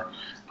more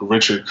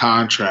richer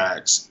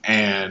contracts,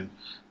 and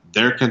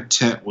they're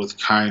content with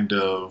kind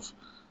of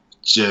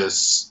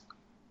just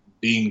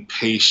being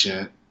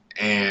patient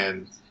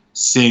and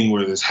seeing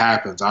where this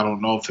happens. I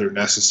don't know if they're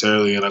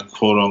necessarily in a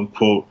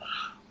quote-unquote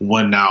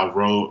win-now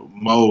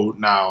mode.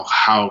 Now,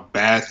 how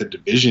bad the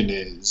division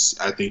is,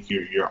 I think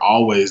you're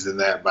always in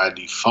that by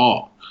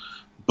default.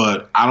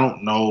 But I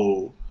don't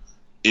know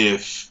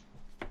if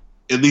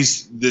at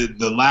least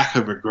the lack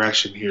of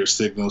aggression here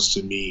signals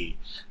to me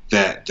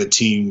that the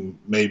team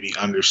maybe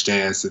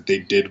understands that they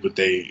did what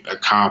they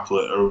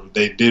accomplished, or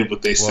they did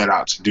what they set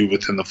out to do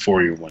within the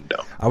 4-year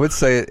window. I would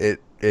say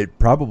it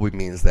probably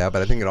means that,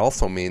 but I think it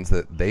also means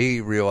that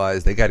they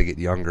realize they got to get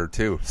younger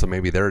too. So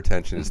maybe their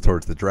attention is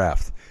towards the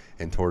draft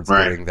and towards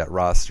getting that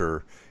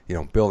roster,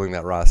 building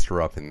that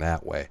roster up in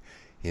that way.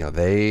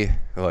 They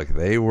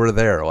were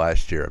there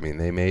last year. I mean,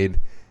 they made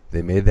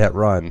that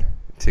run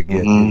to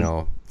get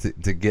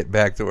to get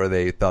back to where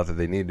they thought that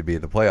they needed to be.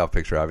 The playoff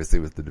picture obviously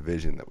was the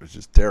division that was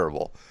just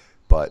terrible,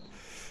 but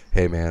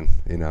hey man,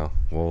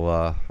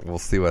 we'll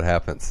see what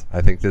happens.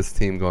 I think this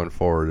team going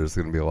forward, there's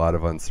going to be a lot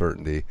of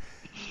uncertainty.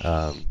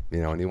 And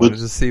he wanted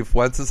to see if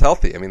Wentz is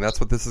healthy. I mean, that's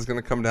what this is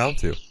going to come down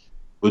to.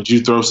 Would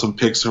you throw some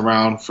picks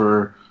around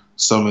for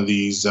some of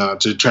these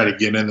to try to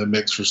get in the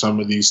mix for some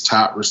of these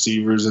top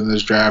receivers in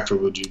this draft, or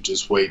would you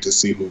just wait to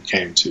see who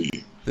came to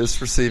you? This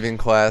receiving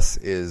class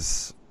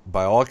is,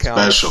 by all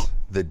accounts,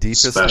 the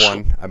deepest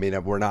one. I mean,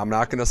 I'm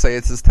not going to say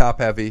it's as top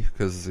heavy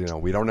because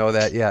we don't know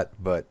that yet.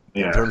 But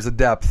in terms of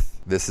depth,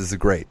 this is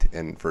great.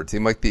 And for a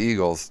team like the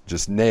Eagles,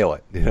 just nail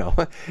it.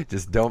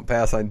 Just don't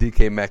pass on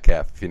DK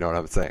Metcalf. If you know what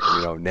I'm saying.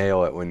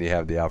 Nail it when you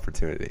have the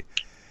opportunity.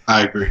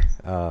 I agree.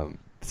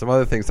 Some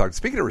other things.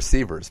 Speaking of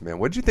receivers, man,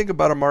 what did you think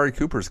about Amari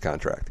Cooper's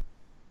contract?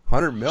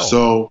 $100 million.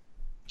 So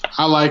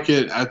I like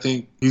it. I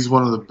think he's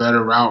one of the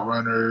better route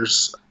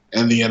runners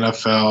in the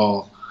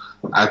NFL.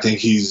 I think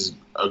he's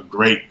a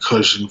great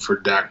cushion for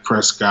Dak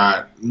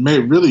Prescott.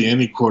 Really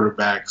any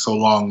quarterback, so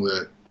long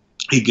that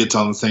he gets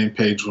on the same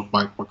page with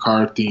Mike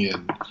McCarthy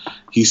and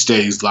he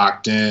stays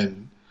locked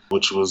in,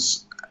 which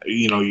was,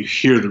 you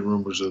hear the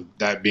rumors of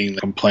that being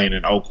the complaint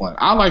in Oakland.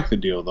 I like the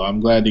deal, though. I'm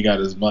glad he got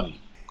his money.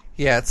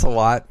 Yeah, it's a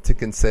lot to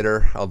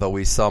consider. Although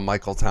we saw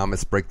Michael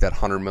Thomas break that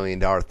 $100 million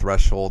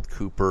threshold,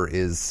 Cooper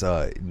is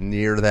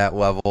near that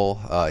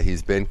level.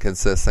 He's been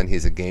consistent.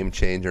 He's a game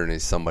changer, and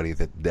he's somebody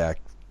that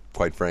Dak,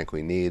 quite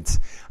frankly, needs.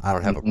 I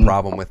don't have a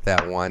problem with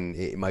that one.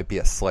 It might be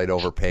a slight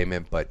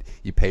overpayment, but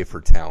you pay for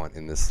talent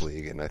in this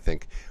league, and I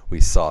think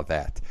we saw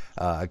that.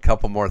 A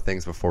couple more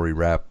things before we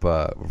wrap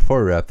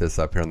this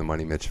up here on the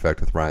Money Mitch Effect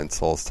with Ryan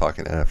Souls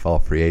talking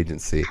NFL free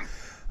agency.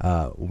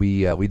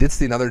 We did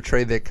see another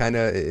trade that kind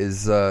of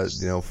is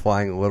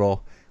flying a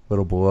little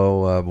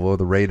below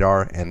the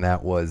radar, and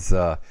that was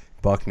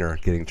Buckner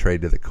getting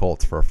traded to the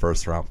Colts for a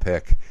first-round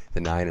pick.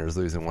 The Niners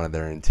losing one of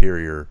their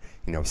interior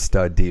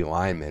stud D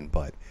linemen,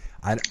 but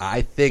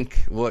I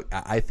think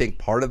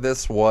part of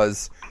this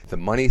was the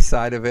money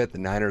side of it. The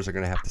Niners are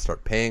going to have to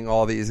start paying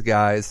all these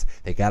guys.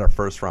 They got a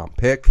first-round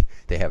pick.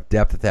 They have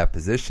depth at that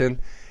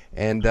position,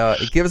 and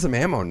it gives them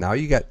ammo. Now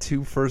you got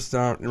 2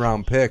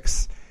 first-round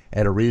picks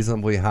at a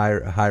reasonably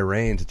high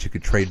range that you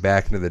could trade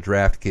back into the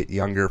draft, get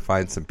younger,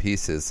 find some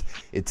pieces.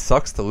 It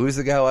sucks to lose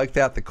a guy like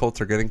that. The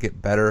Colts are going to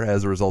get better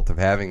as a result of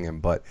having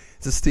him, but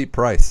it's a steep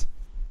price.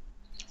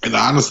 It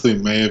honestly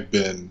may have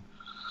been,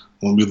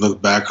 when we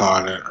look back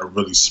on it, a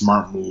really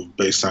smart move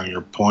based on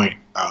your point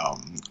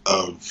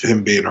of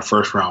him being a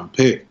first-round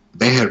pick.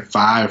 They had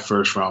 5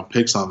 first-round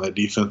picks on their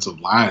defensive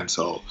line,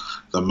 so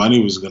the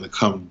money was going to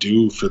come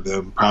due for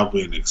them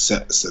probably in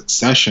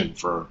succession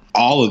for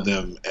all of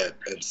them at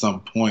some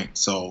point.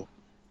 So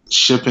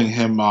shipping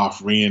him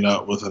off, reing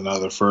up with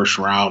another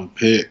first-round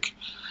pick,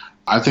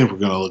 I think we're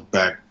going to look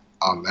back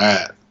on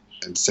that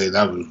and say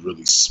that was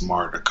really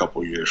smart a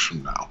couple years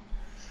from now.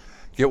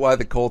 Get why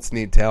the Colts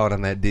need talent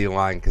on that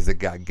D-line because it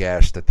got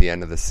gashed at the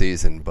end of the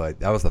season, but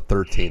that was the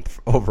 13th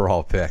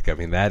overall pick. I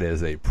mean, that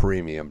is a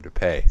premium to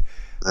pay.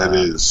 That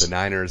is. The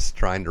Niners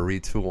trying to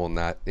retool and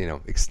not,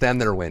 extend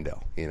their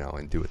window,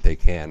 and do what they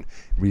can.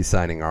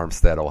 Re-signing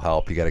Armstead will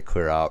help. You got to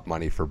clear out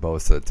money for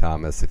Bosa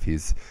Thomas if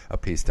he's a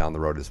piece down the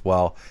road as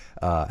well.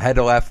 Had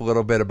to laugh a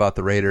little bit about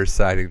the Raiders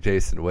signing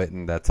Jason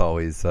Witten. That's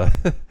always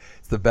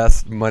it's the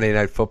best Monday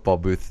Night Football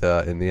booth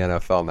in the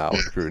NFL now,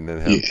 recruiting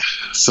him. Yeah.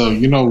 So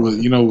what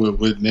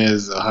Witten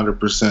is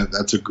 100%.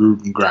 That's a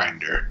Gruden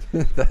grinder.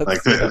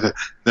 That's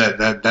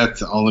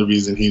the only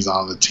reason he's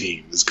on the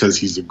team is because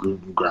he's a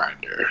Gruden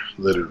grinder,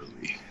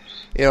 literally.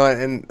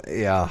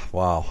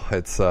 Wow,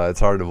 it's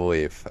hard to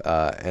believe,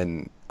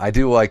 and I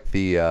do like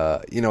the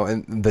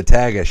and the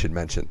tag I should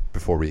mention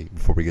before we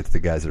get to the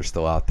guys that are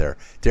still out there.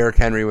 Derrick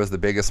Henry was the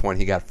biggest one.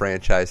 He got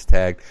franchise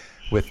tagged.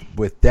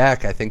 With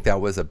Dak, I think that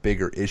was a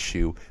bigger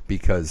issue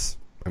because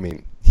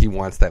he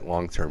wants that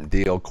long-term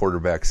deal.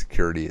 Quarterback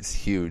security is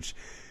huge.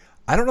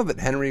 I don't know that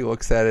Henry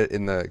looks at it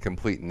in the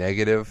complete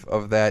negative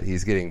of that.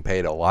 He's getting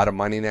paid a lot of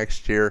money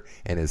next year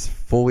and is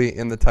fully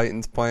in the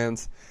Titans'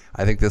 plans.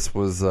 I think this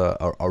was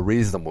a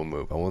reasonable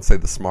move. I won't say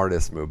the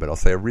smartest move, but I'll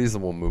say a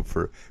reasonable move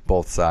for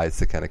both sides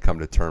to kind of come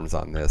to terms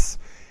on this.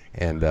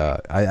 And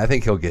I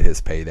think he'll get his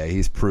payday.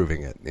 He's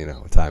proving it,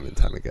 time and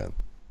time again.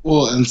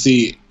 Well, and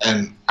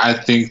I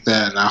think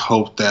that, and I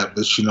hope that,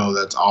 but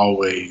that's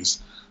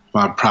always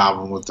my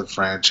problem with the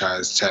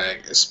franchise tag,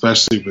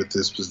 especially with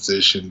this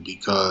position,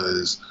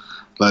 because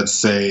let's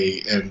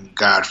say, and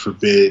God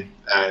forbid,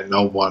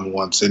 no one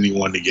wants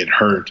anyone to get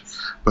hurt,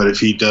 but if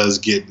he does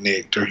get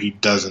nicked or he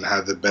doesn't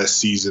have the best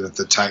season, if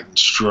the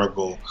Titans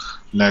struggle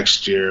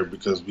next year,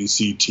 because we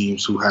see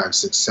teams who have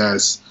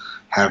success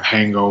have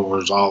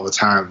hangovers all the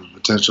time, the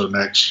potential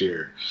next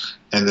year,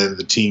 and then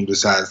the team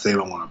decides they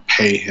don't want to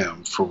pay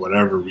him for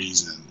whatever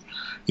reason.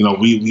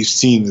 We've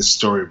seen this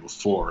story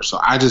before, so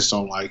I just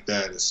don't like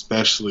that,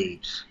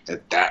 especially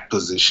at that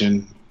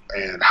position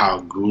and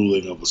how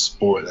grueling of a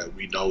sport that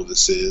we know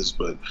this is.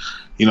 But,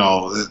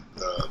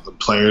 the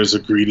players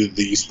agree to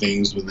these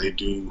things when they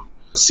do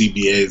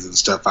CBAs and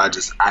stuff. I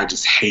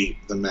just hate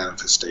the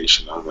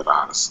manifestation of it,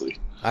 honestly.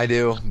 I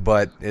do,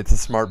 but it's a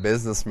smart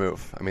business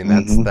move. I mean,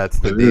 that's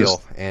the It deal. is.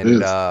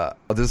 And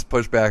I'll just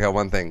push back on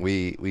one thing.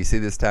 We see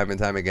this time and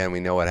time again. We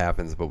know what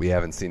happens, but we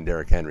haven't seen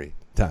Derrick Henry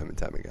time and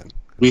time again.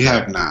 We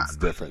have not. It's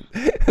different.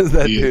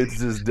 That dude's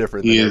just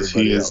different than everybody else.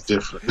 He is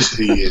different.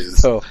 He is.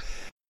 So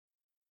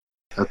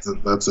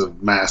that's a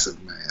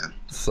massive man.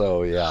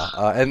 So yeah,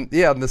 and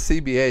yeah, on the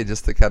CBA,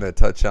 just to kind of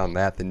touch on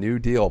that, the new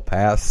deal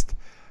passed.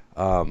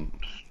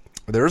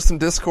 There was some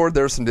discord,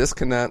 there was some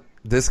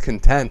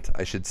discontent,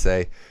 I should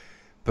say,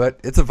 but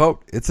it's a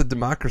vote. It's a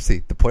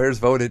democracy. The players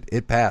voted,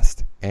 it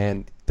passed,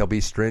 and they'll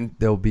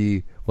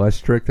be less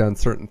strict on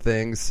certain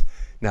things,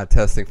 not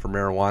testing for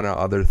marijuana,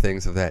 other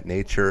things of that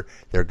nature.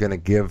 They're going to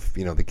give,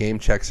 the game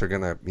checks are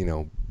going to,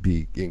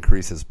 be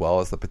increased, as well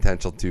as the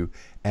potential to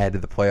add to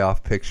the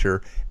playoff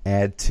picture,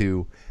 add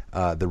to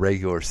the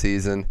regular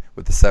season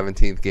with the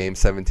 17th game,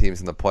 7 teams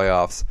in the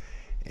playoffs,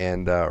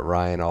 and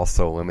Ryan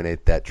also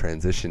eliminate that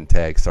transition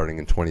tag starting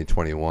in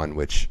 2021,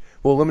 which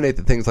will eliminate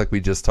the things like we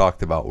just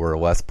talked about, where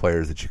less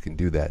players that you can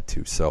do that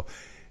to. So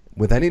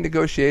with any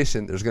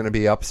negotiation, there's going to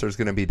be ups, there's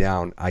going to be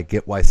down. I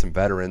get why some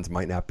veterans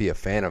might not be a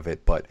fan of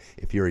it, but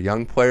if you're a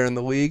young player in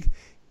the league,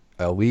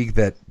 a league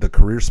that the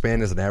career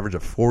span is an average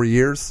of 4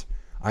 years,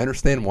 I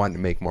understand wanting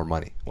to make more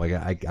money. Like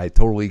I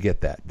totally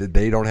get that.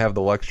 They don't have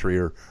the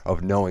luxury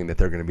of knowing that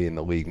they're going to be in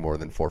the league more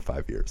than 4 or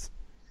 5 years.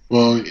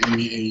 Well,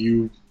 and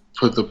you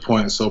put the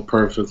point so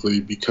perfectly,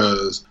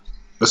 because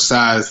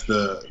besides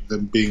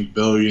them being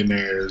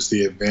billionaires,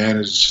 the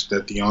advantage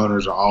that the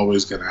owners are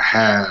always going to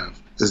have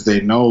is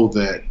they know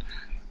that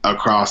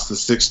across the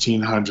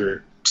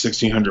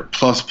 1,600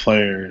 plus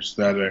players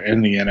that are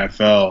in the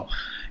NFL,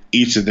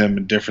 each of them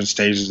in different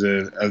stages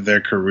of their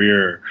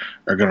career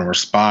are going to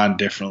respond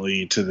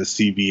differently to the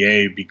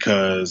CBA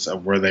because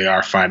of where they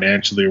are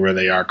financially, where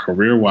they are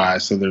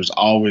career-wise. So there's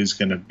always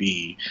going to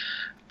be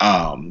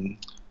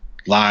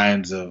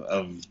lines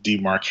of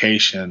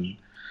demarcation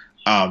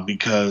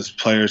because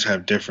players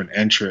have different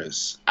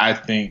interests. I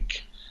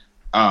think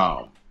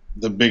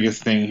the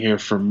biggest thing here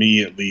for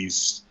me, at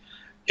least,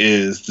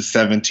 is the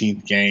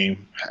 17th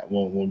game.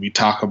 When we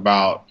talk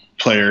about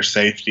player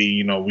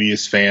safety, we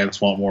as fans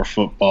want more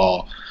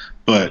football,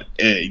 but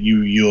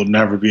you'll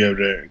never be able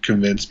to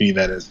convince me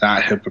that it's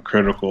not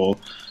hypocritical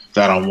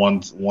that on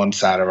one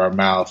side of our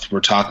mouth we're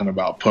talking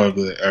about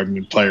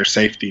player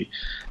safety,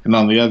 and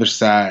on the other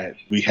side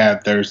we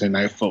have Thursday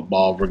Night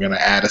Football. We're going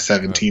to add a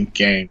 17th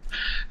game.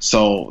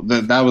 So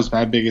that was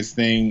my biggest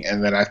thing,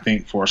 and then I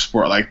think for a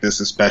sport like this,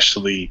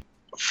 especially,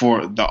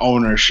 for the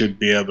owner should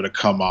be able to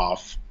come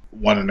off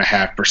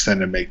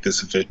 1.5% and make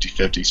this a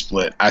 50-50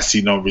 split. I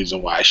see no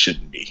reason why it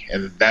shouldn't be,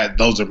 and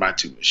those are my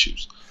two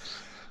issues.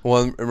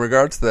 Well, in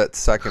regards to that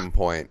second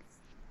point,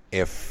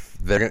 if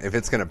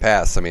it's going to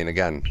pass, I mean,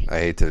 again, I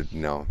hate to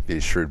be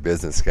a shrewd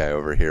business guy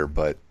over here,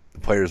 but the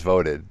players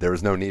voted. There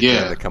was no need for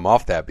them to come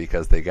off that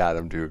because they got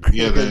them to agree.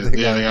 Yeah,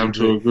 they got them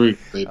to agree.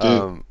 They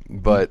did.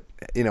 But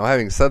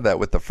having said that,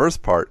 with the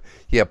first part,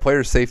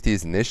 player safety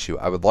is an issue.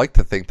 I would like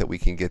to think that we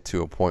can get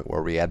to a point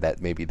where we add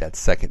that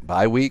second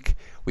bye week.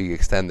 We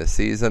extend the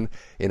season.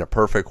 In a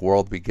perfect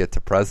world, we get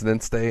to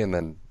President's Day, and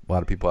then a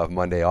lot of people have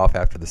Monday off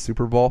after the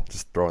Super Bowl.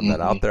 Just throwing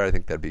that out there. I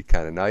think that'd be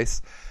kind of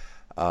nice.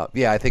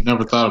 I think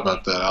never thought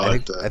about that. I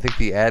like that. I think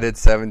the added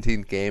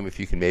 17th game, if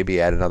you can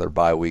maybe add another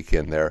bye week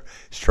in there,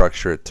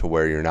 structure it to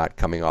where you're not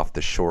coming off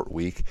the short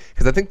week,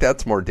 because I think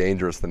that's more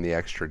dangerous than the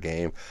extra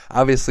game.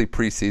 Obviously,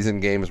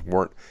 preseason games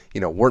weren't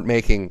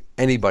making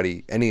any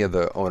of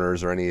the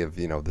owners or any of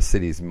the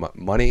city's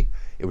money.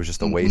 It was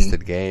just a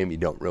wasted game. You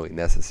don't really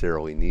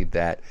necessarily need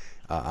that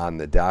on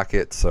the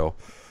docket. So,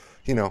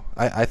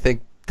 I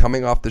think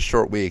coming off the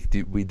short week,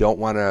 we don't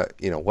want to,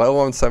 let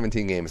alone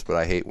 17 games, but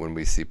I hate when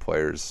we see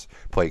players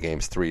play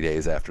games 3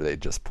 days after they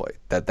just played.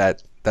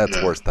 That's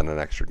worse than an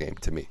extra game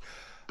to me.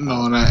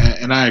 No,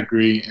 and I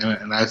agree,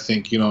 and I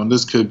think, and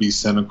this could be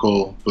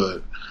cynical,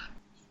 but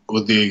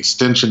with the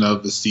extension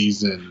of the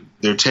season,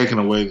 they're taking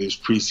away these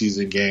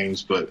preseason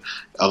games, but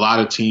a lot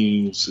of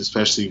teams,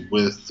 especially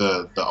with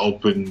the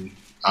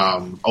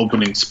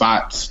opening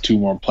spots, 2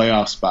 more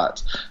playoff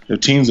spots, the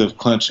teams have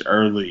clinched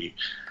early.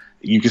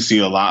 You can see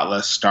a lot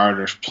less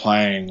starters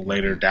playing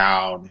later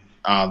down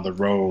on the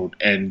road,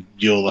 and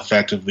you'll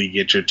effectively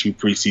get your 2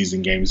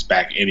 preseason games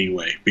back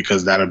anyway,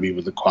 because that'll be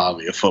what the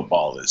quality of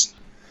football is.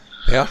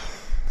 Yeah,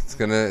 it's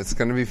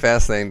gonna be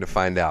fascinating to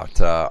find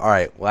out. All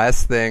right,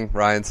 last thing,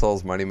 Ryan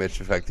Souls, Money Mitch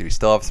effective. You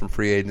still have some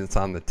free agents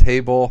on the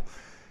table.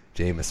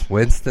 Jameis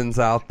Winston's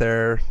out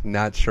there.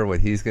 Not sure what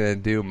he's going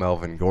to do.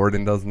 Melvin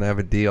Gordon doesn't have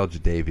a deal.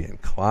 Jadeveon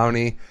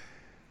Clowney.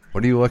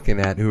 What are you looking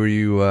at? Who are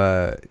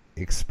you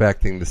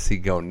expecting to see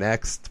go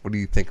next? What do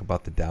you think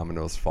about the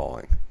dominoes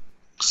falling?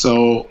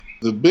 So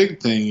the big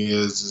thing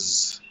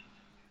is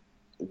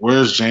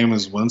where's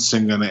Jameis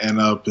Winston going to end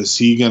up? Is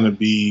he going to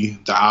be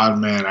the odd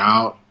man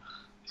out?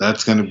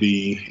 That's going to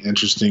be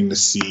interesting to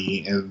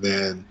see. And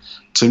then,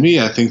 to me,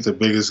 I think the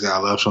biggest guy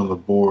left on the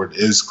board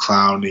is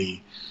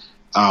Clowney.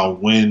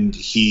 When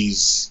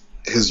his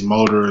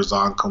motor is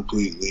on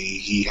completely,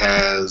 he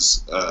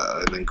has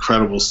an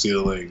incredible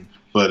ceiling.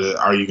 But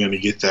are you going to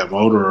get that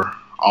motor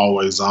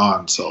always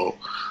on. So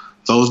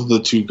those are the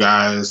two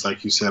guys,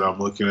 like you said, I'm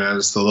looking at.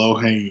 It's the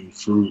low-hanging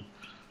fruit,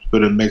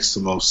 but it makes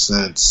the most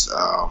sense.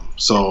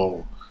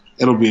 So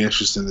it'll be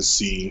interesting to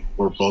see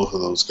where both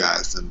of those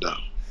guys end up.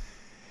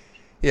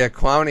 Yeah,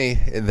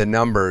 Clowney, the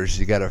numbers,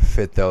 you got to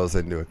fit those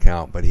into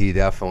account, but he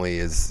definitely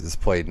is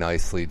played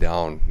nicely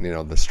down,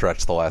 the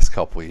stretch the last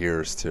couple of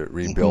years to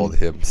rebuild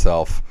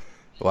himself.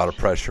 A lot of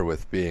pressure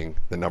with being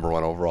the number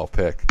one overall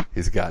pick.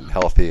 He's gotten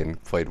healthy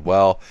and played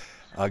well.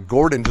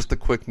 Gordon, just a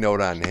quick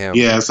note on him.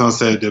 Yeah, someone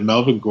said, did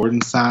Melvin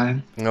Gordon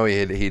sign? No,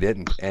 he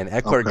didn't. And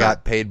Eckler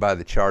got paid by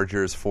the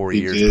Chargers 4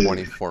 years, did.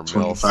 24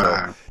 mil. So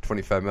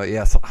 $25 million.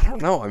 Yeah, so I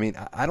don't know. I mean,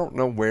 I don't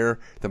know where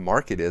the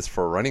market is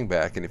for a running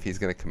back and if he's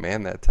going to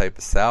command that type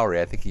of salary.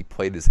 I think he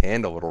played his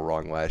hand a little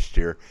wrong last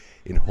year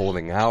in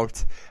holding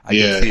out. I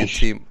can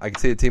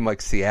see a team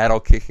like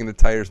Seattle kicking the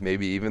tires,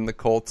 maybe even the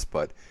Colts,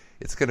 but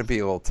it's going to be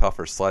a little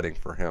tougher sledding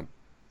for him.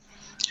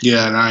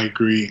 Yeah, and I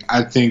agree.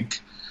 I think,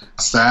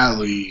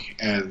 sadly,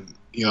 and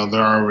they're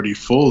already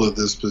full of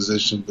this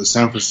position, but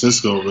San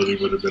Francisco really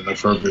would have been the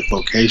perfect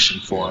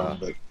location for him.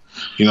 But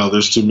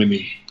there's too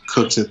many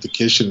cooks at the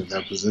kitchen in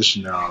that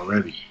position there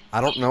already. I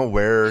don't know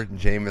where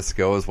Jameis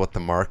goes, what the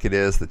market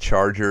is. The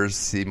Chargers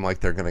seem like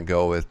they're going to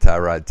go with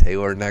Tyrod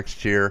Taylor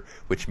next year,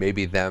 which may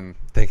be them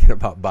thinking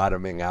about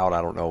bottoming out.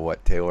 I don't know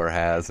what Taylor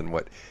has and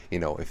what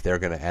if they're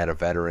going to add a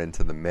veteran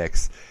to the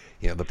mix.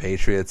 The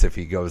Patriots, if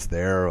he goes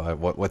there,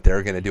 what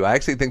they're going to do. I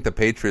actually think the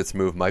Patriots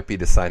move might be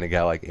to sign a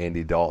guy like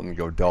Andy Dalton,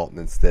 go Dalton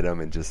instead of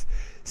him, and just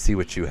see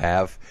what you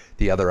have.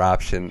 The other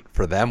option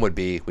for them would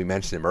be, we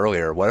mentioned him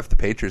earlier, what if the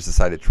Patriots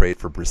decide to trade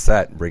for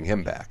Brissett and bring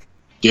him back?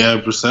 Yeah,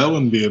 Brissett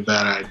wouldn't be a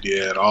bad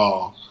idea at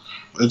all.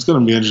 It's going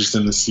to be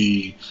interesting to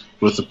see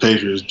what the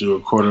Patriots do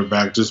at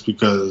quarterback, just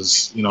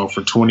because,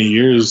 for 20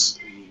 years,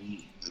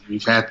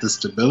 we've had this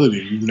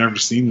stability. We've never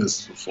seen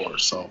this before.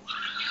 So,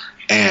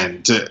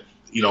 and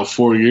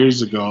 4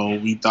 years ago,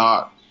 we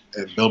thought,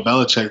 and Bill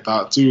Belichick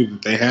thought too,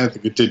 that they had the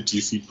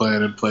contingency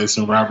plan in place,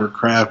 and Robert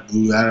Kraft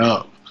blew that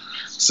up.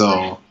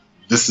 So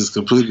this is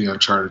completely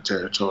uncharted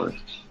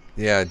territory.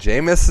 Yeah,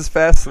 Jameis is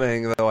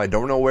fascinating, though. I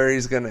don't know where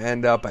he's going to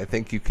end up. I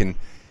think you can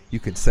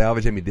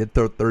salvage him. He did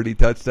throw 30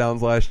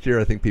 touchdowns last year.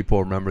 I think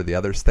people remember the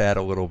other stat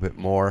a little bit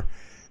more.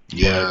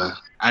 Yeah,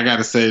 I got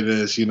to say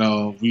this. We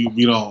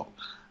don't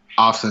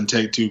often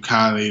take too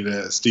kindly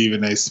to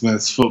Stephen A.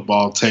 Smith's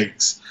football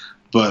takes.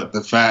 But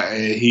the fact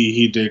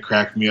he did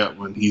crack me up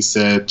when he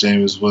said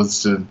Jameis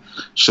Winston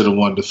should have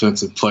won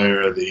Defensive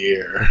Player of the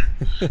Year.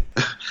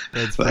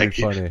 That's like,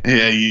 funny.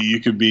 Yeah, you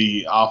could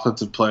be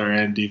Offensive Player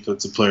and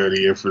Defensive Player of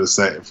the Year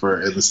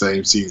in the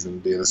same season,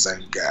 being the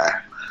same guy.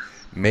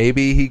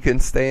 Maybe he can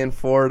stay in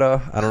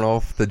Florida. I don't know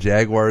if the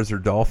Jaguars or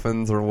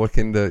Dolphins are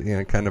looking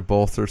to kind of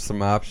bolster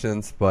some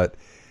options, but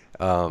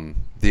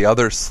the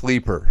other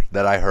sleeper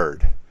that I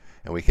heard.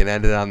 And we can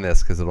end it on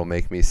this because it'll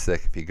make me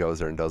sick if he goes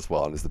there and does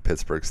well, and is the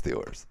Pittsburgh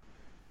Steelers.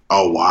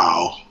 Oh,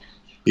 wow.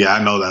 Yeah,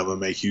 I know that would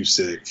make you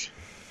sick.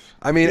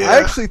 I mean, I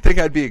actually think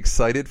I'd be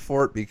excited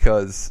for it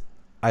because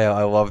I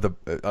love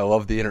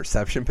the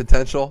interception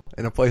potential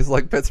in a place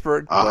like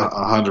Pittsburgh.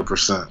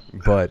 100%.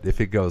 But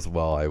if it goes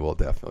well, I will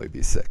definitely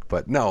be sick.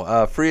 But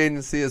no, free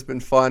agency has been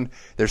fun.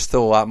 There's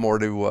still a lot more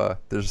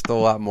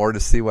to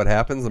see what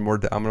happens and more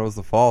dominoes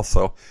to fall.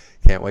 So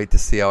can't wait to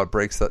see how it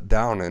breaks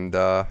down. And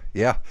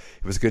it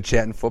was good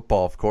chatting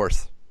football, of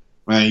course.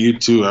 Man, you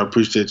too. I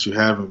appreciate you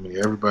having me.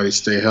 Everybody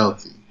stay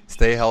healthy.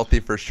 Stay healthy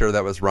for sure.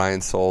 That was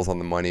Ryan Souls on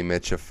the Money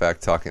Mitch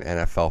Effect talking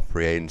NFL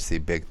free agency.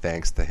 Big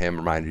thanks to him.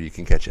 Reminder, you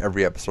can catch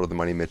every episode of the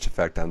Money Mitch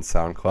Effect on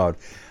SoundCloud,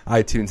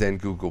 iTunes,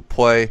 and Google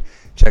Play.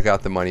 Check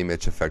out the Money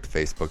Mitch Effect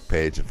Facebook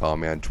page and follow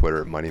me on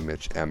Twitter at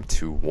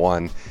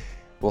MoneyMitchM21.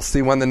 We'll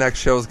see when the next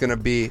show is going to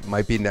be.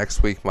 Might be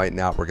next week, might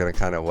not. We're going to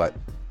kind of let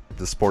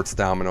the sports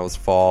dominoes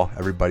fall.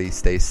 Everybody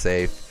stay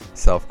safe,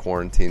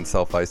 self-quarantine,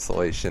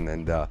 self-isolation,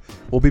 and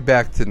we'll be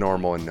back to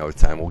normal in no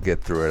time. We'll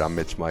get through it. I'm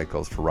Mitch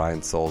Michaels for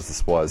Ryan Souls.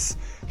 This was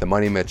the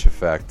Money Mitch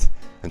Effect.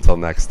 Until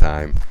next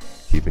time,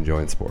 keep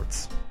enjoying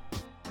sports.